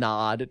little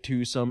nod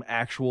to some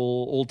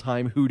actual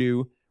old-time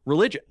hoodoo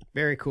religion.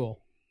 Very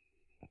cool.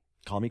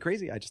 Call me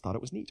crazy. I just thought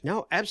it was neat.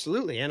 No,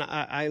 absolutely. And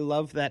I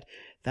love that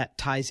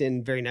ties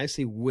in very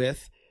nicely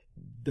with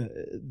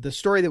the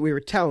story that we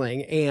were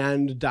telling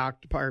and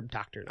Doctor.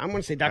 I'm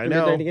going to say Dr.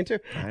 Midnight again, too.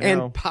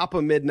 And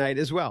Papa Midnight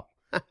as well.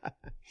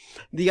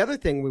 The other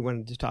thing we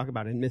wanted to talk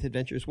about in Myth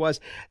Adventures was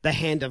the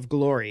Hand of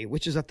Glory,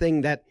 which is a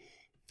thing that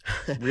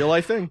real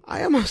life thing.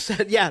 I almost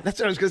said, yeah, that's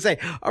what I was going to say.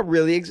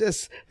 Really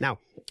exists. Now,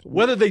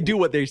 whether they do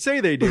what they say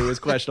they do is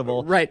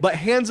questionable. Right. But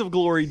hands of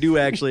glory do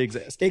actually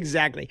exist.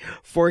 Exactly.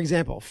 For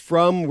example,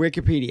 from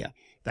Wikipedia,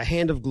 the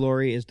Hand of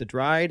Glory is the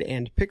dried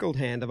and pickled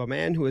hand of a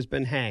man who has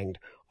been hanged,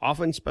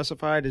 often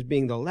specified as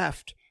being the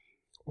left,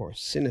 or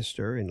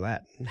sinister in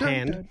Latin,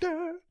 hand.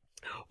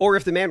 Or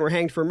if the man were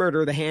hanged for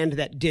murder, the hand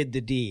that did the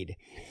deed.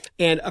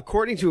 And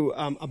according to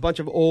a bunch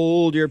of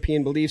old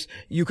European beliefs,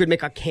 you could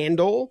make a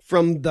candle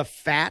from the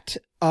fat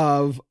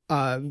of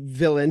a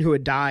villain who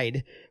had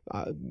died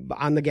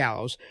on the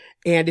gallows.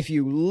 And if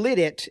you lit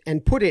it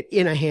and put it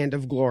in a Hand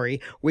of Glory,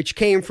 which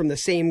came from the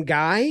same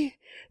guy,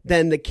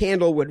 then the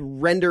candle would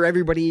render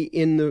everybody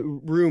in the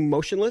room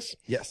motionless.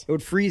 Yes. It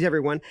would freeze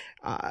everyone.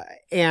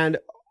 And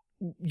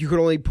you could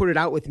only put it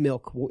out with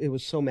milk. It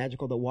was so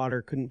magical that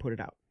water couldn't put it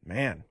out.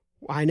 Man.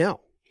 I know.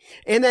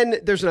 And then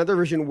there's another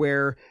version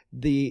where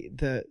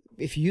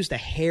if you use the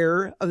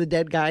hair of the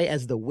dead guy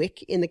as the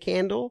wick in the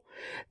candle,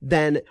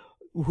 then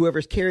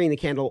whoever's carrying the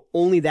candle,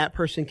 only that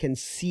person can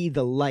see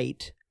the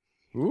light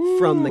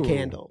from the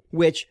candle,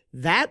 which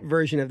that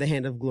version of the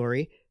Hand of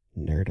Glory,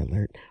 nerd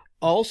alert,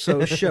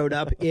 also showed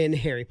up in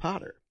Harry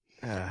Potter.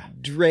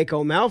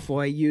 Draco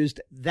Malfoy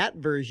used that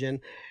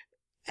version.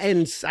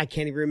 And I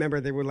can't even remember.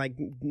 There were like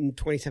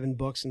 27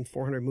 books and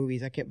 400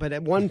 movies. But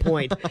at one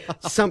point,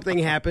 something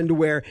happened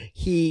where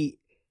he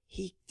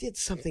did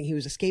something. He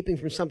was escaping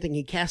from something.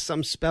 He cast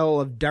some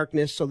spell of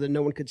darkness so that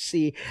no one could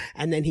see.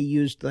 And then he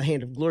used the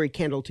Hand of Glory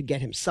candle to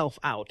get himself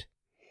out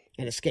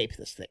and escape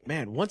this thing.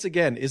 Man, once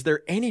again, is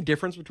there any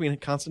difference between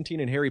Constantine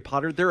and Harry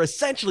Potter? They're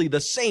essentially the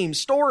same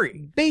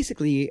story.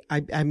 Basically,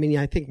 I mean,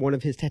 I think one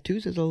of his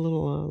tattoos is a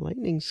little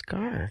lightning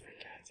scar.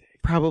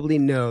 Probably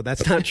no,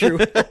 that's not true.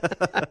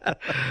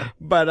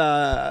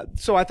 But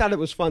so I thought it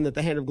was fun that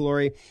the Hand of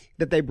Glory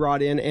that they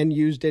brought in and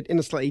used it in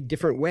a slightly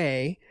different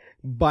way,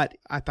 but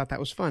I thought that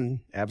was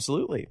fun.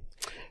 Absolutely.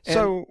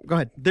 So go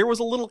ahead. There was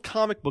a little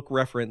comic book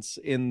reference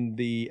in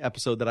the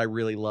episode that I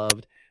really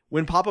loved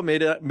when Papa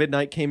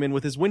Midnight came in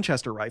with his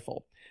Winchester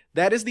rifle.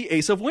 That is the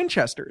Ace of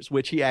Winchesters,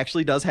 which he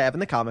actually does have in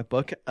the comic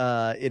book.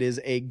 It is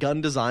a gun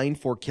designed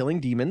for killing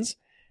demons,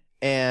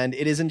 and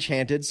it is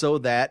enchanted so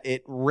that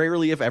it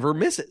rarely, if ever,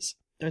 misses.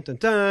 Dun, dun,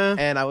 dun.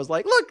 And I was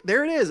like, look,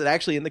 there it is. And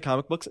actually, in the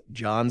comic books,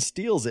 John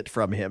steals it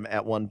from him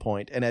at one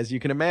point. And as you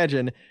can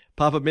imagine,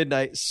 Papa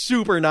Midnight,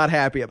 super not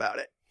happy about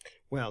it.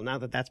 Well, now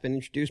that that's been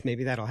introduced,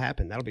 maybe that'll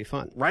happen. That'll be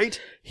fun. Right?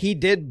 He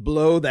did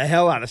blow the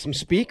hell out of some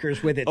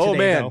speakers with it today, Oh,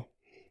 man. though.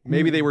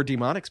 Maybe they were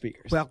demonic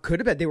speakers. Well, could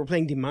have been. They were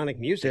playing demonic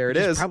music. There it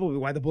which is. Probably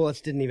why the bullets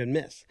didn't even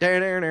miss.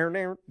 And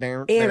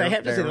And I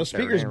have to say, those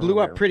speakers blew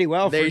up pretty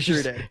well. They for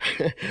sure just-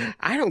 did.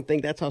 I don't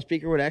think that's how a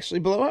speaker would actually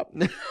blow up.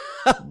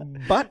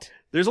 But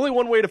There's only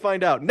one way to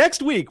find out.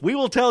 Next week, we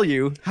will tell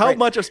you how Right.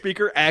 much a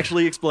speaker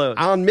actually explodes.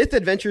 on Myth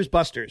Adventures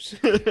Busters.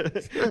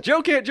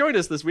 Joe can't join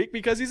us this week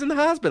because he's in the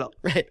hospital.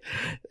 Right.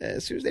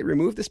 As soon as they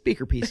remove the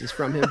speaker pieces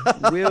from him,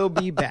 we'll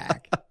be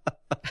back.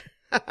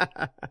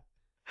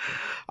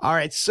 All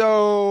right,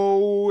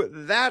 so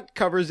that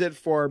covers it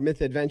for Myth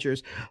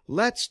Adventures.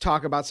 Let's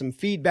talk about some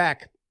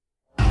feedback.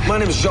 My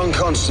name is John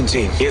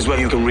Constantine. Here's where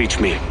you can reach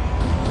me.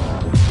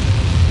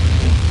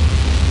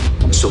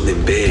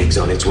 Something big's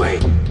on its way.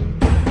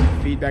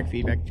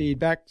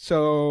 Feedback.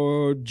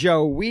 So,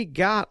 Joe, we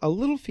got a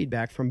little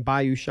feedback from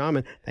Bayou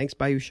Shaman. Thanks,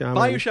 Bayou Shaman.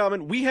 Bayou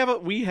Shaman, we have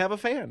a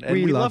fan, and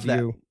We we love love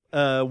you.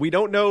 that. We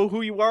don't know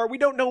who you are. We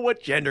don't know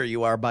what gender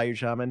you are, Bayou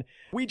Shaman.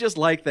 We just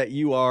like that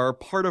you are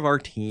part of our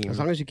team. As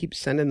long as you keep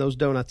sending those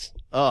donuts.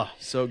 Oh,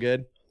 so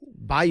good.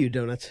 Bayou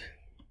donuts.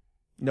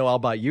 No, I'll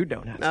buy you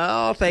donuts.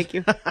 Oh, thank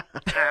you.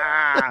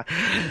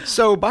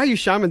 So, Bayou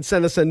Shaman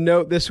sent us a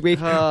note this week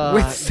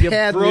with You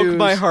sad broke news.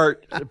 my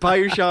heart.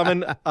 Bayou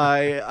Shaman,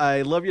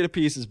 I love you to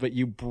pieces, but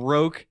you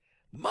broke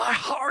my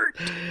heart.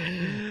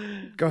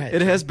 Go ahead.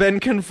 It has been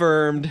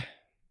confirmed.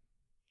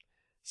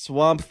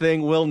 Swamp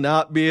Thing will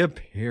not be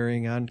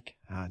appearing on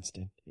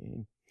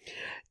Constantine.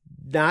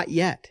 Not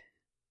yet.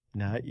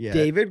 Not yet.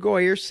 David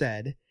Goyer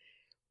said,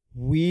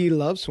 we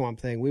love Swamp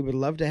Thing. We would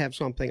love to have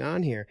Swamp Thing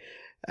on here.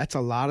 That's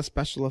a lot of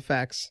special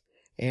effects,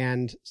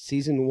 and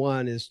season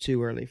 1 is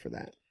too early for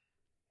that.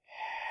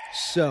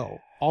 So,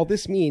 all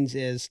this means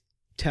is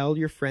tell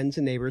your friends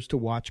and neighbors to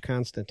watch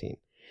Constantine.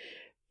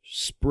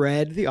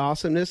 Spread the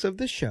awesomeness of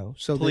the show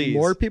so Please. that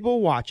more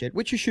people watch it,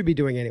 which you should be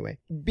doing anyway.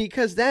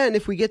 Because then,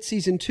 if we get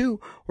season 2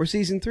 or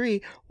season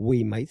 3,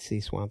 we might see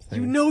Swamp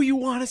Thing. You know you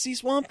want to see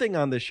Swamp Thing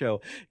on this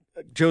show.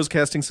 Joe's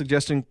casting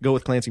suggestion, go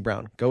with Clancy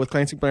Brown. Go with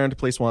Clancy Brown to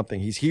play Swamp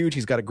Thing. He's huge.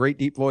 He's got a great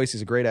deep voice.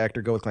 He's a great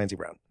actor. Go with Clancy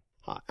Brown.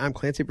 Hi, I'm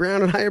Clancy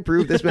Brown, and I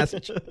approve this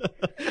message.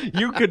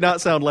 You could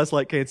not sound less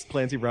like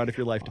Clancy Brown if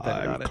your life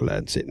depended on it.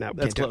 Clancy. No,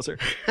 That's can't do closer.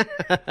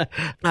 it.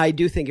 I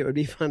do think it would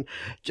be fun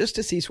just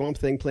to see Swamp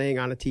Thing playing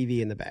on a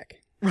TV in the back.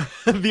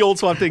 The old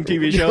Swamp Thing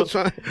TV show.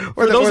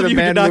 Or For those of you who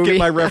Mad did not movie. get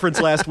my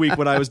reference last week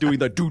when I was doing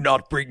the "Do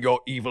not bring your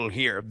evil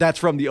here," that's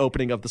from the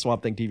opening of the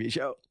Swamp Thing TV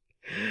show.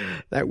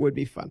 That would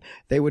be fun.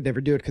 They would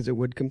never do it because it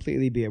would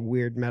completely be a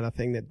weird meta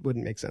thing that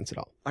wouldn't make sense at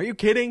all. Are you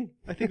kidding?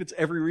 I think that's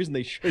every reason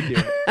they should do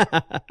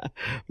it.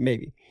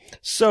 Maybe.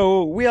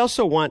 So we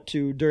also want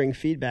to, during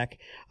feedback,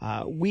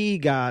 we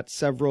got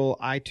several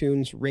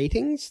iTunes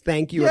ratings.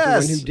 Thank you,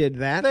 everyone who did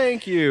that.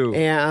 Thank you.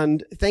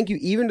 And thank you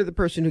even to the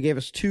person who gave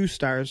us 2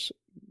 stars.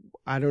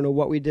 I don't know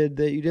what we did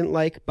that you didn't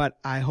like, but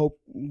I hope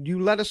you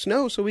let us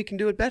know so we can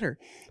do it better.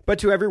 But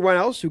to everyone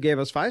else who gave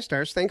us 5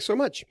 stars, thanks so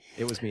much.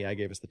 It was me. I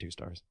gave us the 2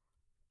 stars.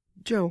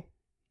 Joe,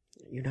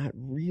 you're not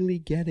really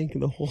getting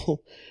the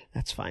whole...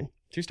 That's fine.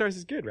 2 stars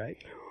is good, right?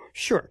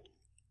 Sure.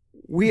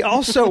 We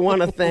also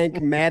want to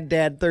thank Mad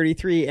Dad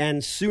 33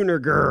 and Sooner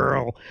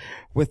Girl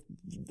with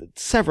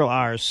several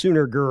R's,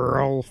 Sooner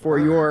Girl, for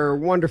your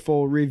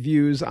wonderful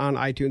reviews on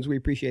iTunes. We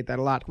appreciate that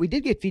a lot. We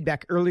did get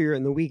feedback earlier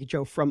in the week,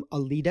 Joe, from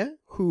Alita,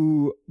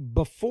 who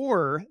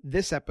before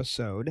this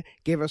episode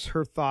gave us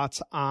her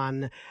thoughts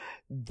on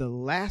the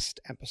last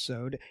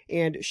episode.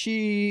 And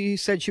she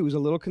said she was a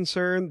little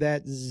concerned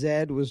that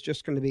Zed was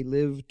just going to be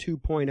Liv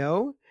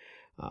 2.0.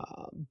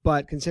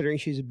 But considering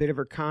she's a bit of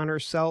her con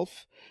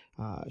herself,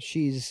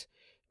 she's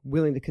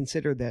willing to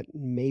consider that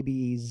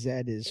maybe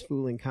Zed is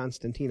fooling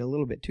Constantine a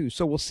little bit too.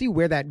 So we'll see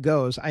where that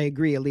goes. I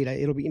agree, Alita.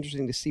 It'll be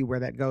interesting to see where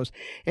that goes.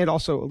 And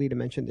also, Alita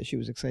mentioned that she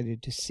was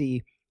excited to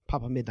see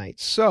Papa Midnight.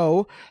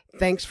 So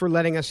thanks for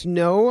letting us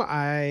know.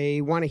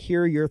 I want to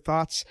hear your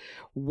thoughts,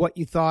 what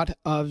you thought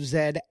of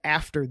Zed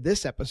after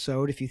this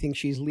episode. If you think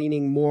she's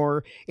leaning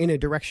more in a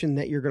direction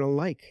that you're going to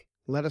like,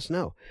 let us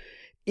know.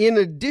 In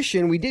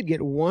addition, we did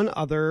get one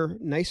other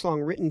nice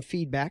long written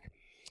feedback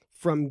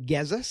from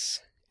Gezzus,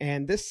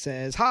 and this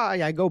says,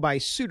 "Hi, I go by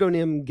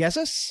pseudonym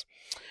Gezzus.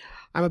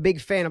 I'm a big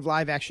fan of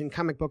live-action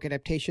comic book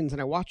adaptations,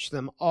 and I watch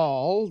them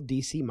all,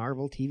 DC,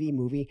 Marvel, TV,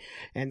 movie.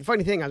 And the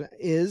funny thing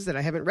is that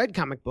I haven't read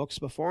comic books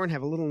before and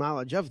have a little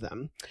knowledge of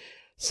them.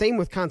 Same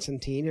with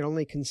Constantine. It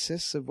only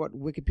consists of what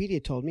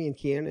Wikipedia told me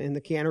in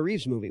the Keanu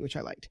Reeves movie, which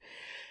I liked.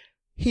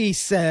 He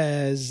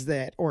says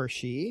that, or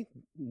she,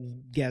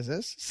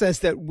 Gezes, says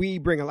that we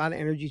bring a lot of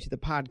energy to the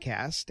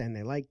podcast and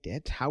they liked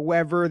it.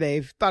 However,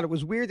 they've thought it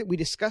was weird that we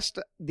discussed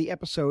the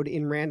episode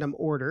in random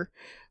order.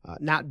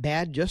 Not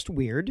bad, just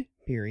weird,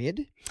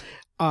 period.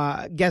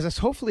 Gezes,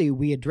 hopefully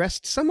we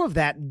addressed some of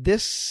that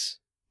this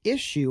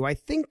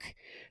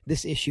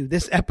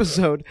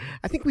episode,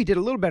 I think we did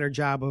a little better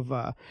job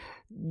of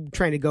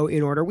trying to go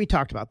in order. We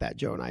talked about that,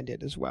 Joe and I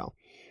did as well.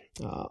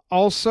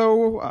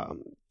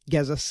 Also,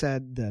 Geza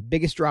said the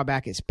biggest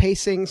drawback is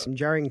pacing, some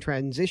jarring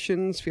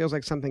transitions, feels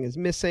like something is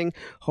missing,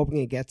 hoping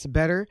it gets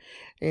better,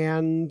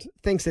 and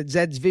thinks that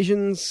Zed's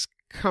visions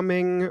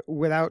coming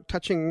without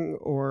touching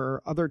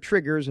or other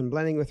triggers and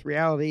blending with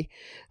reality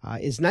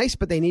is nice,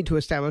 but they need to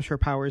establish her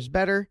powers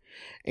better,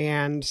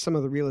 and some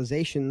of the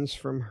realizations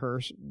from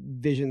her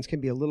visions can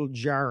be a little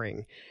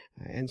jarring,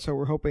 and so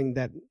we're hoping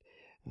that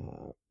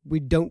we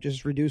don't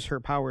just reduce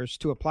her powers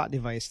to a plot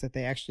device, that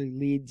they actually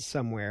lead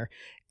somewhere.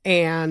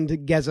 And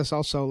Gezes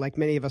also, like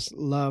many of us,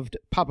 loved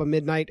Papa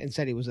Midnight and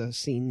said he was a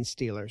scene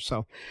stealer.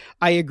 So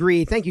I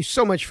agree. Thank you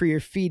so much for your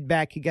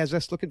feedback,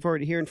 Gezes. Looking forward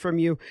to hearing from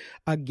you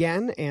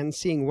again and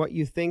seeing what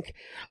you think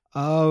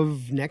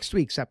of next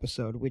week's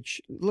episode, which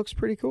looks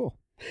pretty cool.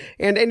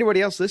 And anybody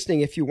else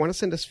listening, if you want to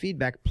send us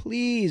feedback,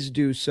 please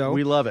do so.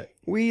 We love it.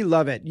 We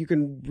love it. You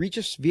can reach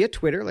us via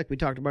Twitter, like we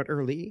talked about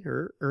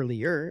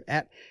earlier,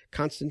 at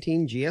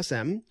Constantine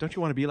GSM. Don't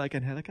you want to be like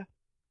Angelica?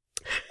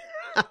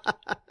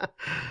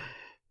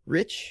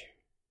 Rich?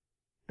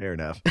 Fair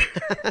enough.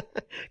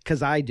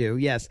 Because I do,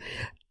 yes.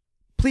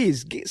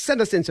 Please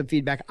send us in some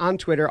feedback on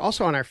Twitter,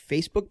 also on our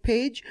Facebook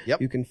page.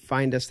 Yep. You can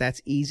find us.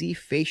 That's easy.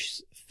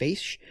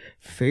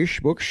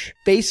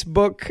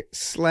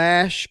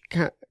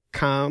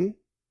 Facebook.com.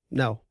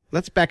 No,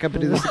 let's back up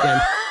and do this again.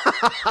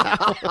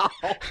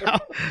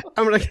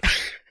 I'm going to...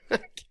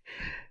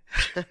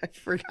 I've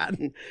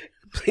forgotten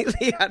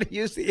completely how to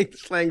use the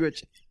English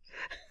language.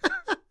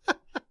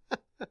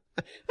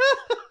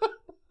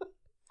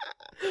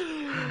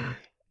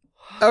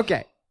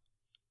 Okay.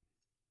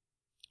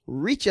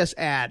 Reach us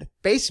at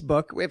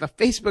Facebook. We have a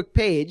Facebook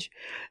page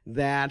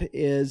that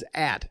is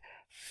at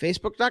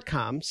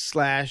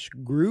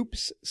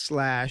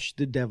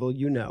facebook.com/groups/the devil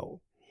you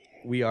know.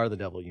 We are the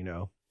devil you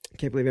know.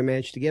 Can't believe I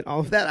managed to get all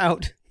of that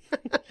out.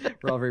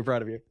 We're all very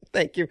proud of you.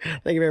 Thank you.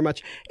 Thank you very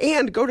much.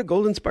 And go to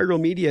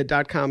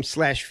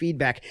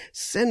goldenspiralmedia.com/feedback.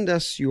 Send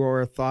us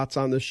your thoughts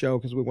on the show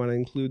because we want to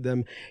include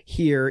them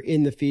here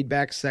in the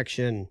feedback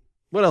section.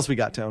 What else we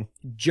got, Tone?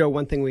 Joe,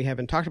 one thing we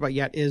haven't talked about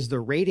yet is the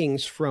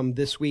ratings from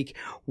this week,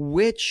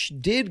 which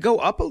did go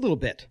up a little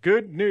bit.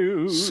 Good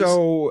news.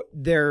 So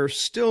they're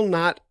still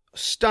not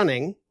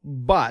stunning,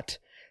 but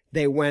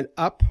they went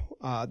up.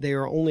 They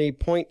are only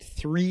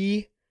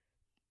 0.3,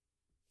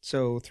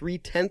 so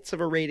 0.3 of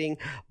a rating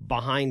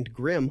behind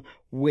Grimm,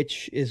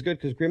 which is good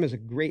because Grimm is a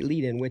great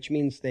lead-in, which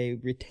means they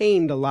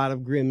retained a lot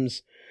of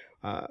Grimm's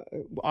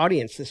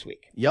audience this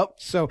week. Yep.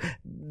 So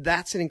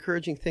that's an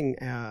encouraging thing.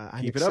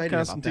 I'm Keep it up, excited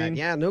about Constantine. that.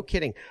 Yeah, no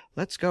kidding.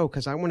 Let's go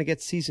because I want to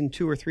get season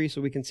 2 or 3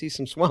 so we can see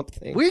some Swamp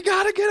Thing. We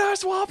gotta get our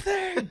Swamp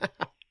Thing.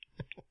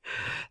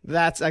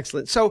 That's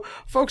excellent. So,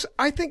 folks,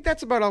 I think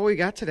that's about all we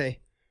got today.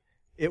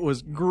 It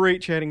was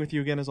great chatting with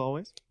you again, as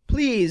always.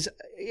 Please,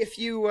 if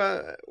you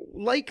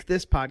like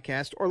this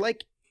podcast or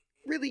like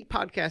really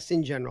podcasts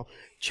in general,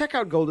 check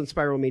out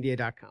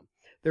goldenspiralmedia.com.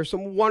 There's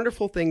some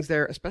wonderful things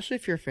there, especially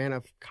if you're a fan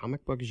of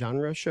comic book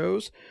genre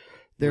shows.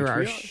 There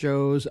are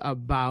shows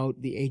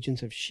about the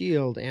Agents of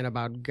S.H.I.E.L.D. and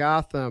about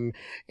Gotham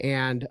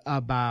and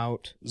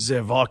about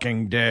The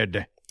Walking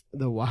Dead.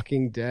 The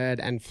Walking Dead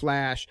and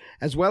Flash,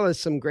 as well as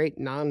some great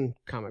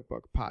non-comic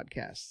book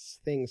podcasts,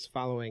 things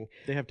following.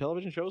 They have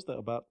television shows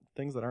about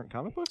things that aren't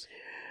comic books?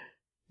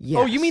 Yes.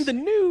 Oh, you mean the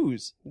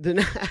news?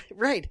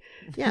 Right.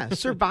 Yeah,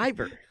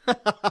 Survivor.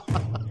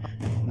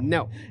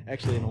 No.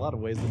 Actually, in a lot of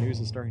ways, the news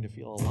is starting to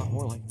feel a lot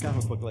more like a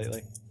comic book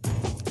lately.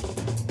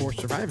 Or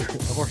Survivor.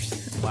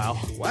 Wow.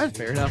 What?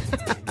 Fair enough.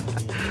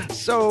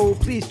 So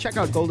please check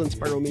out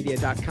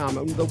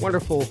goldenspiralmedia.com. The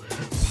wonderful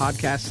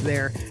podcasts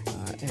there.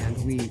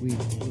 And we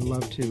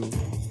love to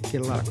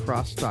get a lot of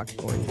crosstalk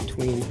going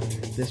between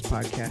this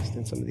podcast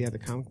and some of the other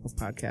comic book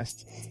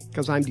podcasts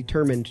because I'm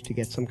determined to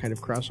get some kind of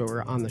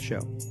crossover on the show.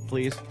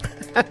 Please.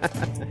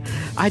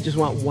 I just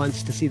want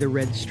once to see the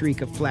red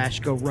streak of Flash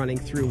go running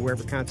through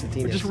wherever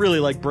Constantine is. Just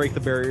really break the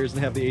barriers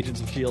and have the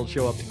Agents of S.H.I.E.L.D.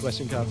 show up to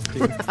question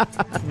Constantine.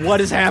 What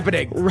is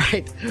happening?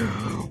 Right.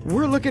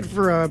 We're looking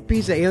for a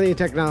piece of alien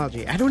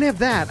technology. I don't have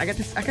that. I got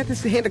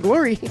this hand of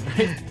glory.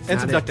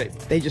 And some duct tape.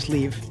 They just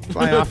leave.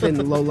 Fly off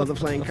in Lola the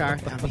flying car.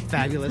 That'd be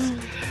fabulous.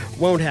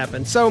 Won't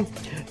happen. So,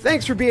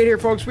 thanks for being here,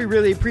 folks. We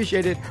really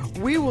appreciate it.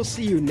 We will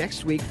see you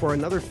next week for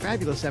another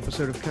fabulous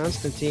episode of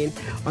Constantine.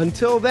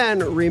 Until then,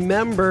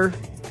 remember,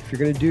 if you're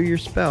going to do your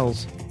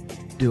spells,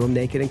 do them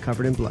naked and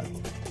covered in blood.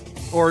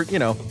 Or,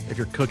 if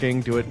you're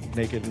cooking, do it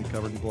naked and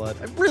covered in blood.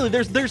 Really,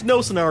 there's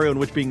no scenario in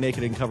which being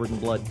naked and covered in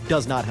blood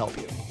does not help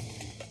you.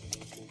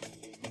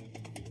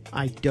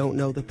 I don't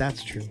know that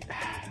that's true.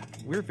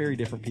 We're very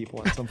different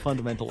people on some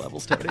fundamental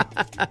levels, Tony.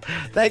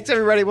 Thanks,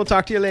 everybody. We'll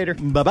talk to you later.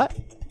 Bye-bye.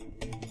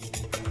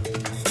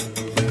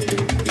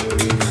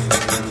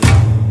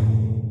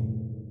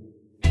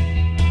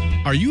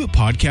 Are you a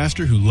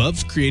podcaster who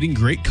loves creating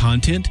great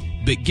content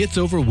but gets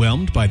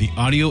overwhelmed by the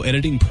audio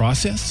editing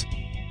process?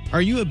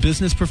 Are you a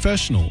business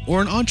professional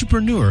or an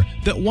entrepreneur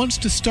that wants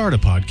to start a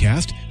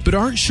podcast but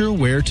aren't sure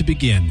where to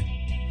begin?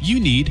 You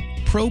need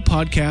Pro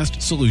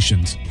Podcast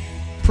Solutions.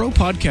 Pro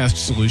Podcast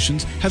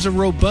Solutions has a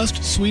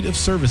robust suite of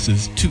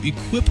services to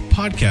equip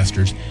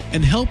podcasters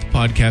and help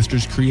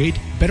podcasters create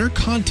better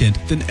content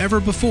than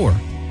ever before.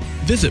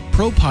 Visit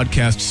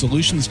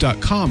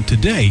ProPodcastSolutions.com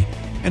today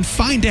and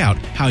find out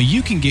how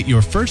you can get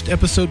your first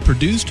episode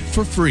produced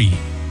for free.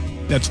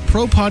 That's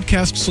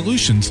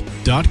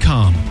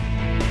ProPodcastSolutions.com.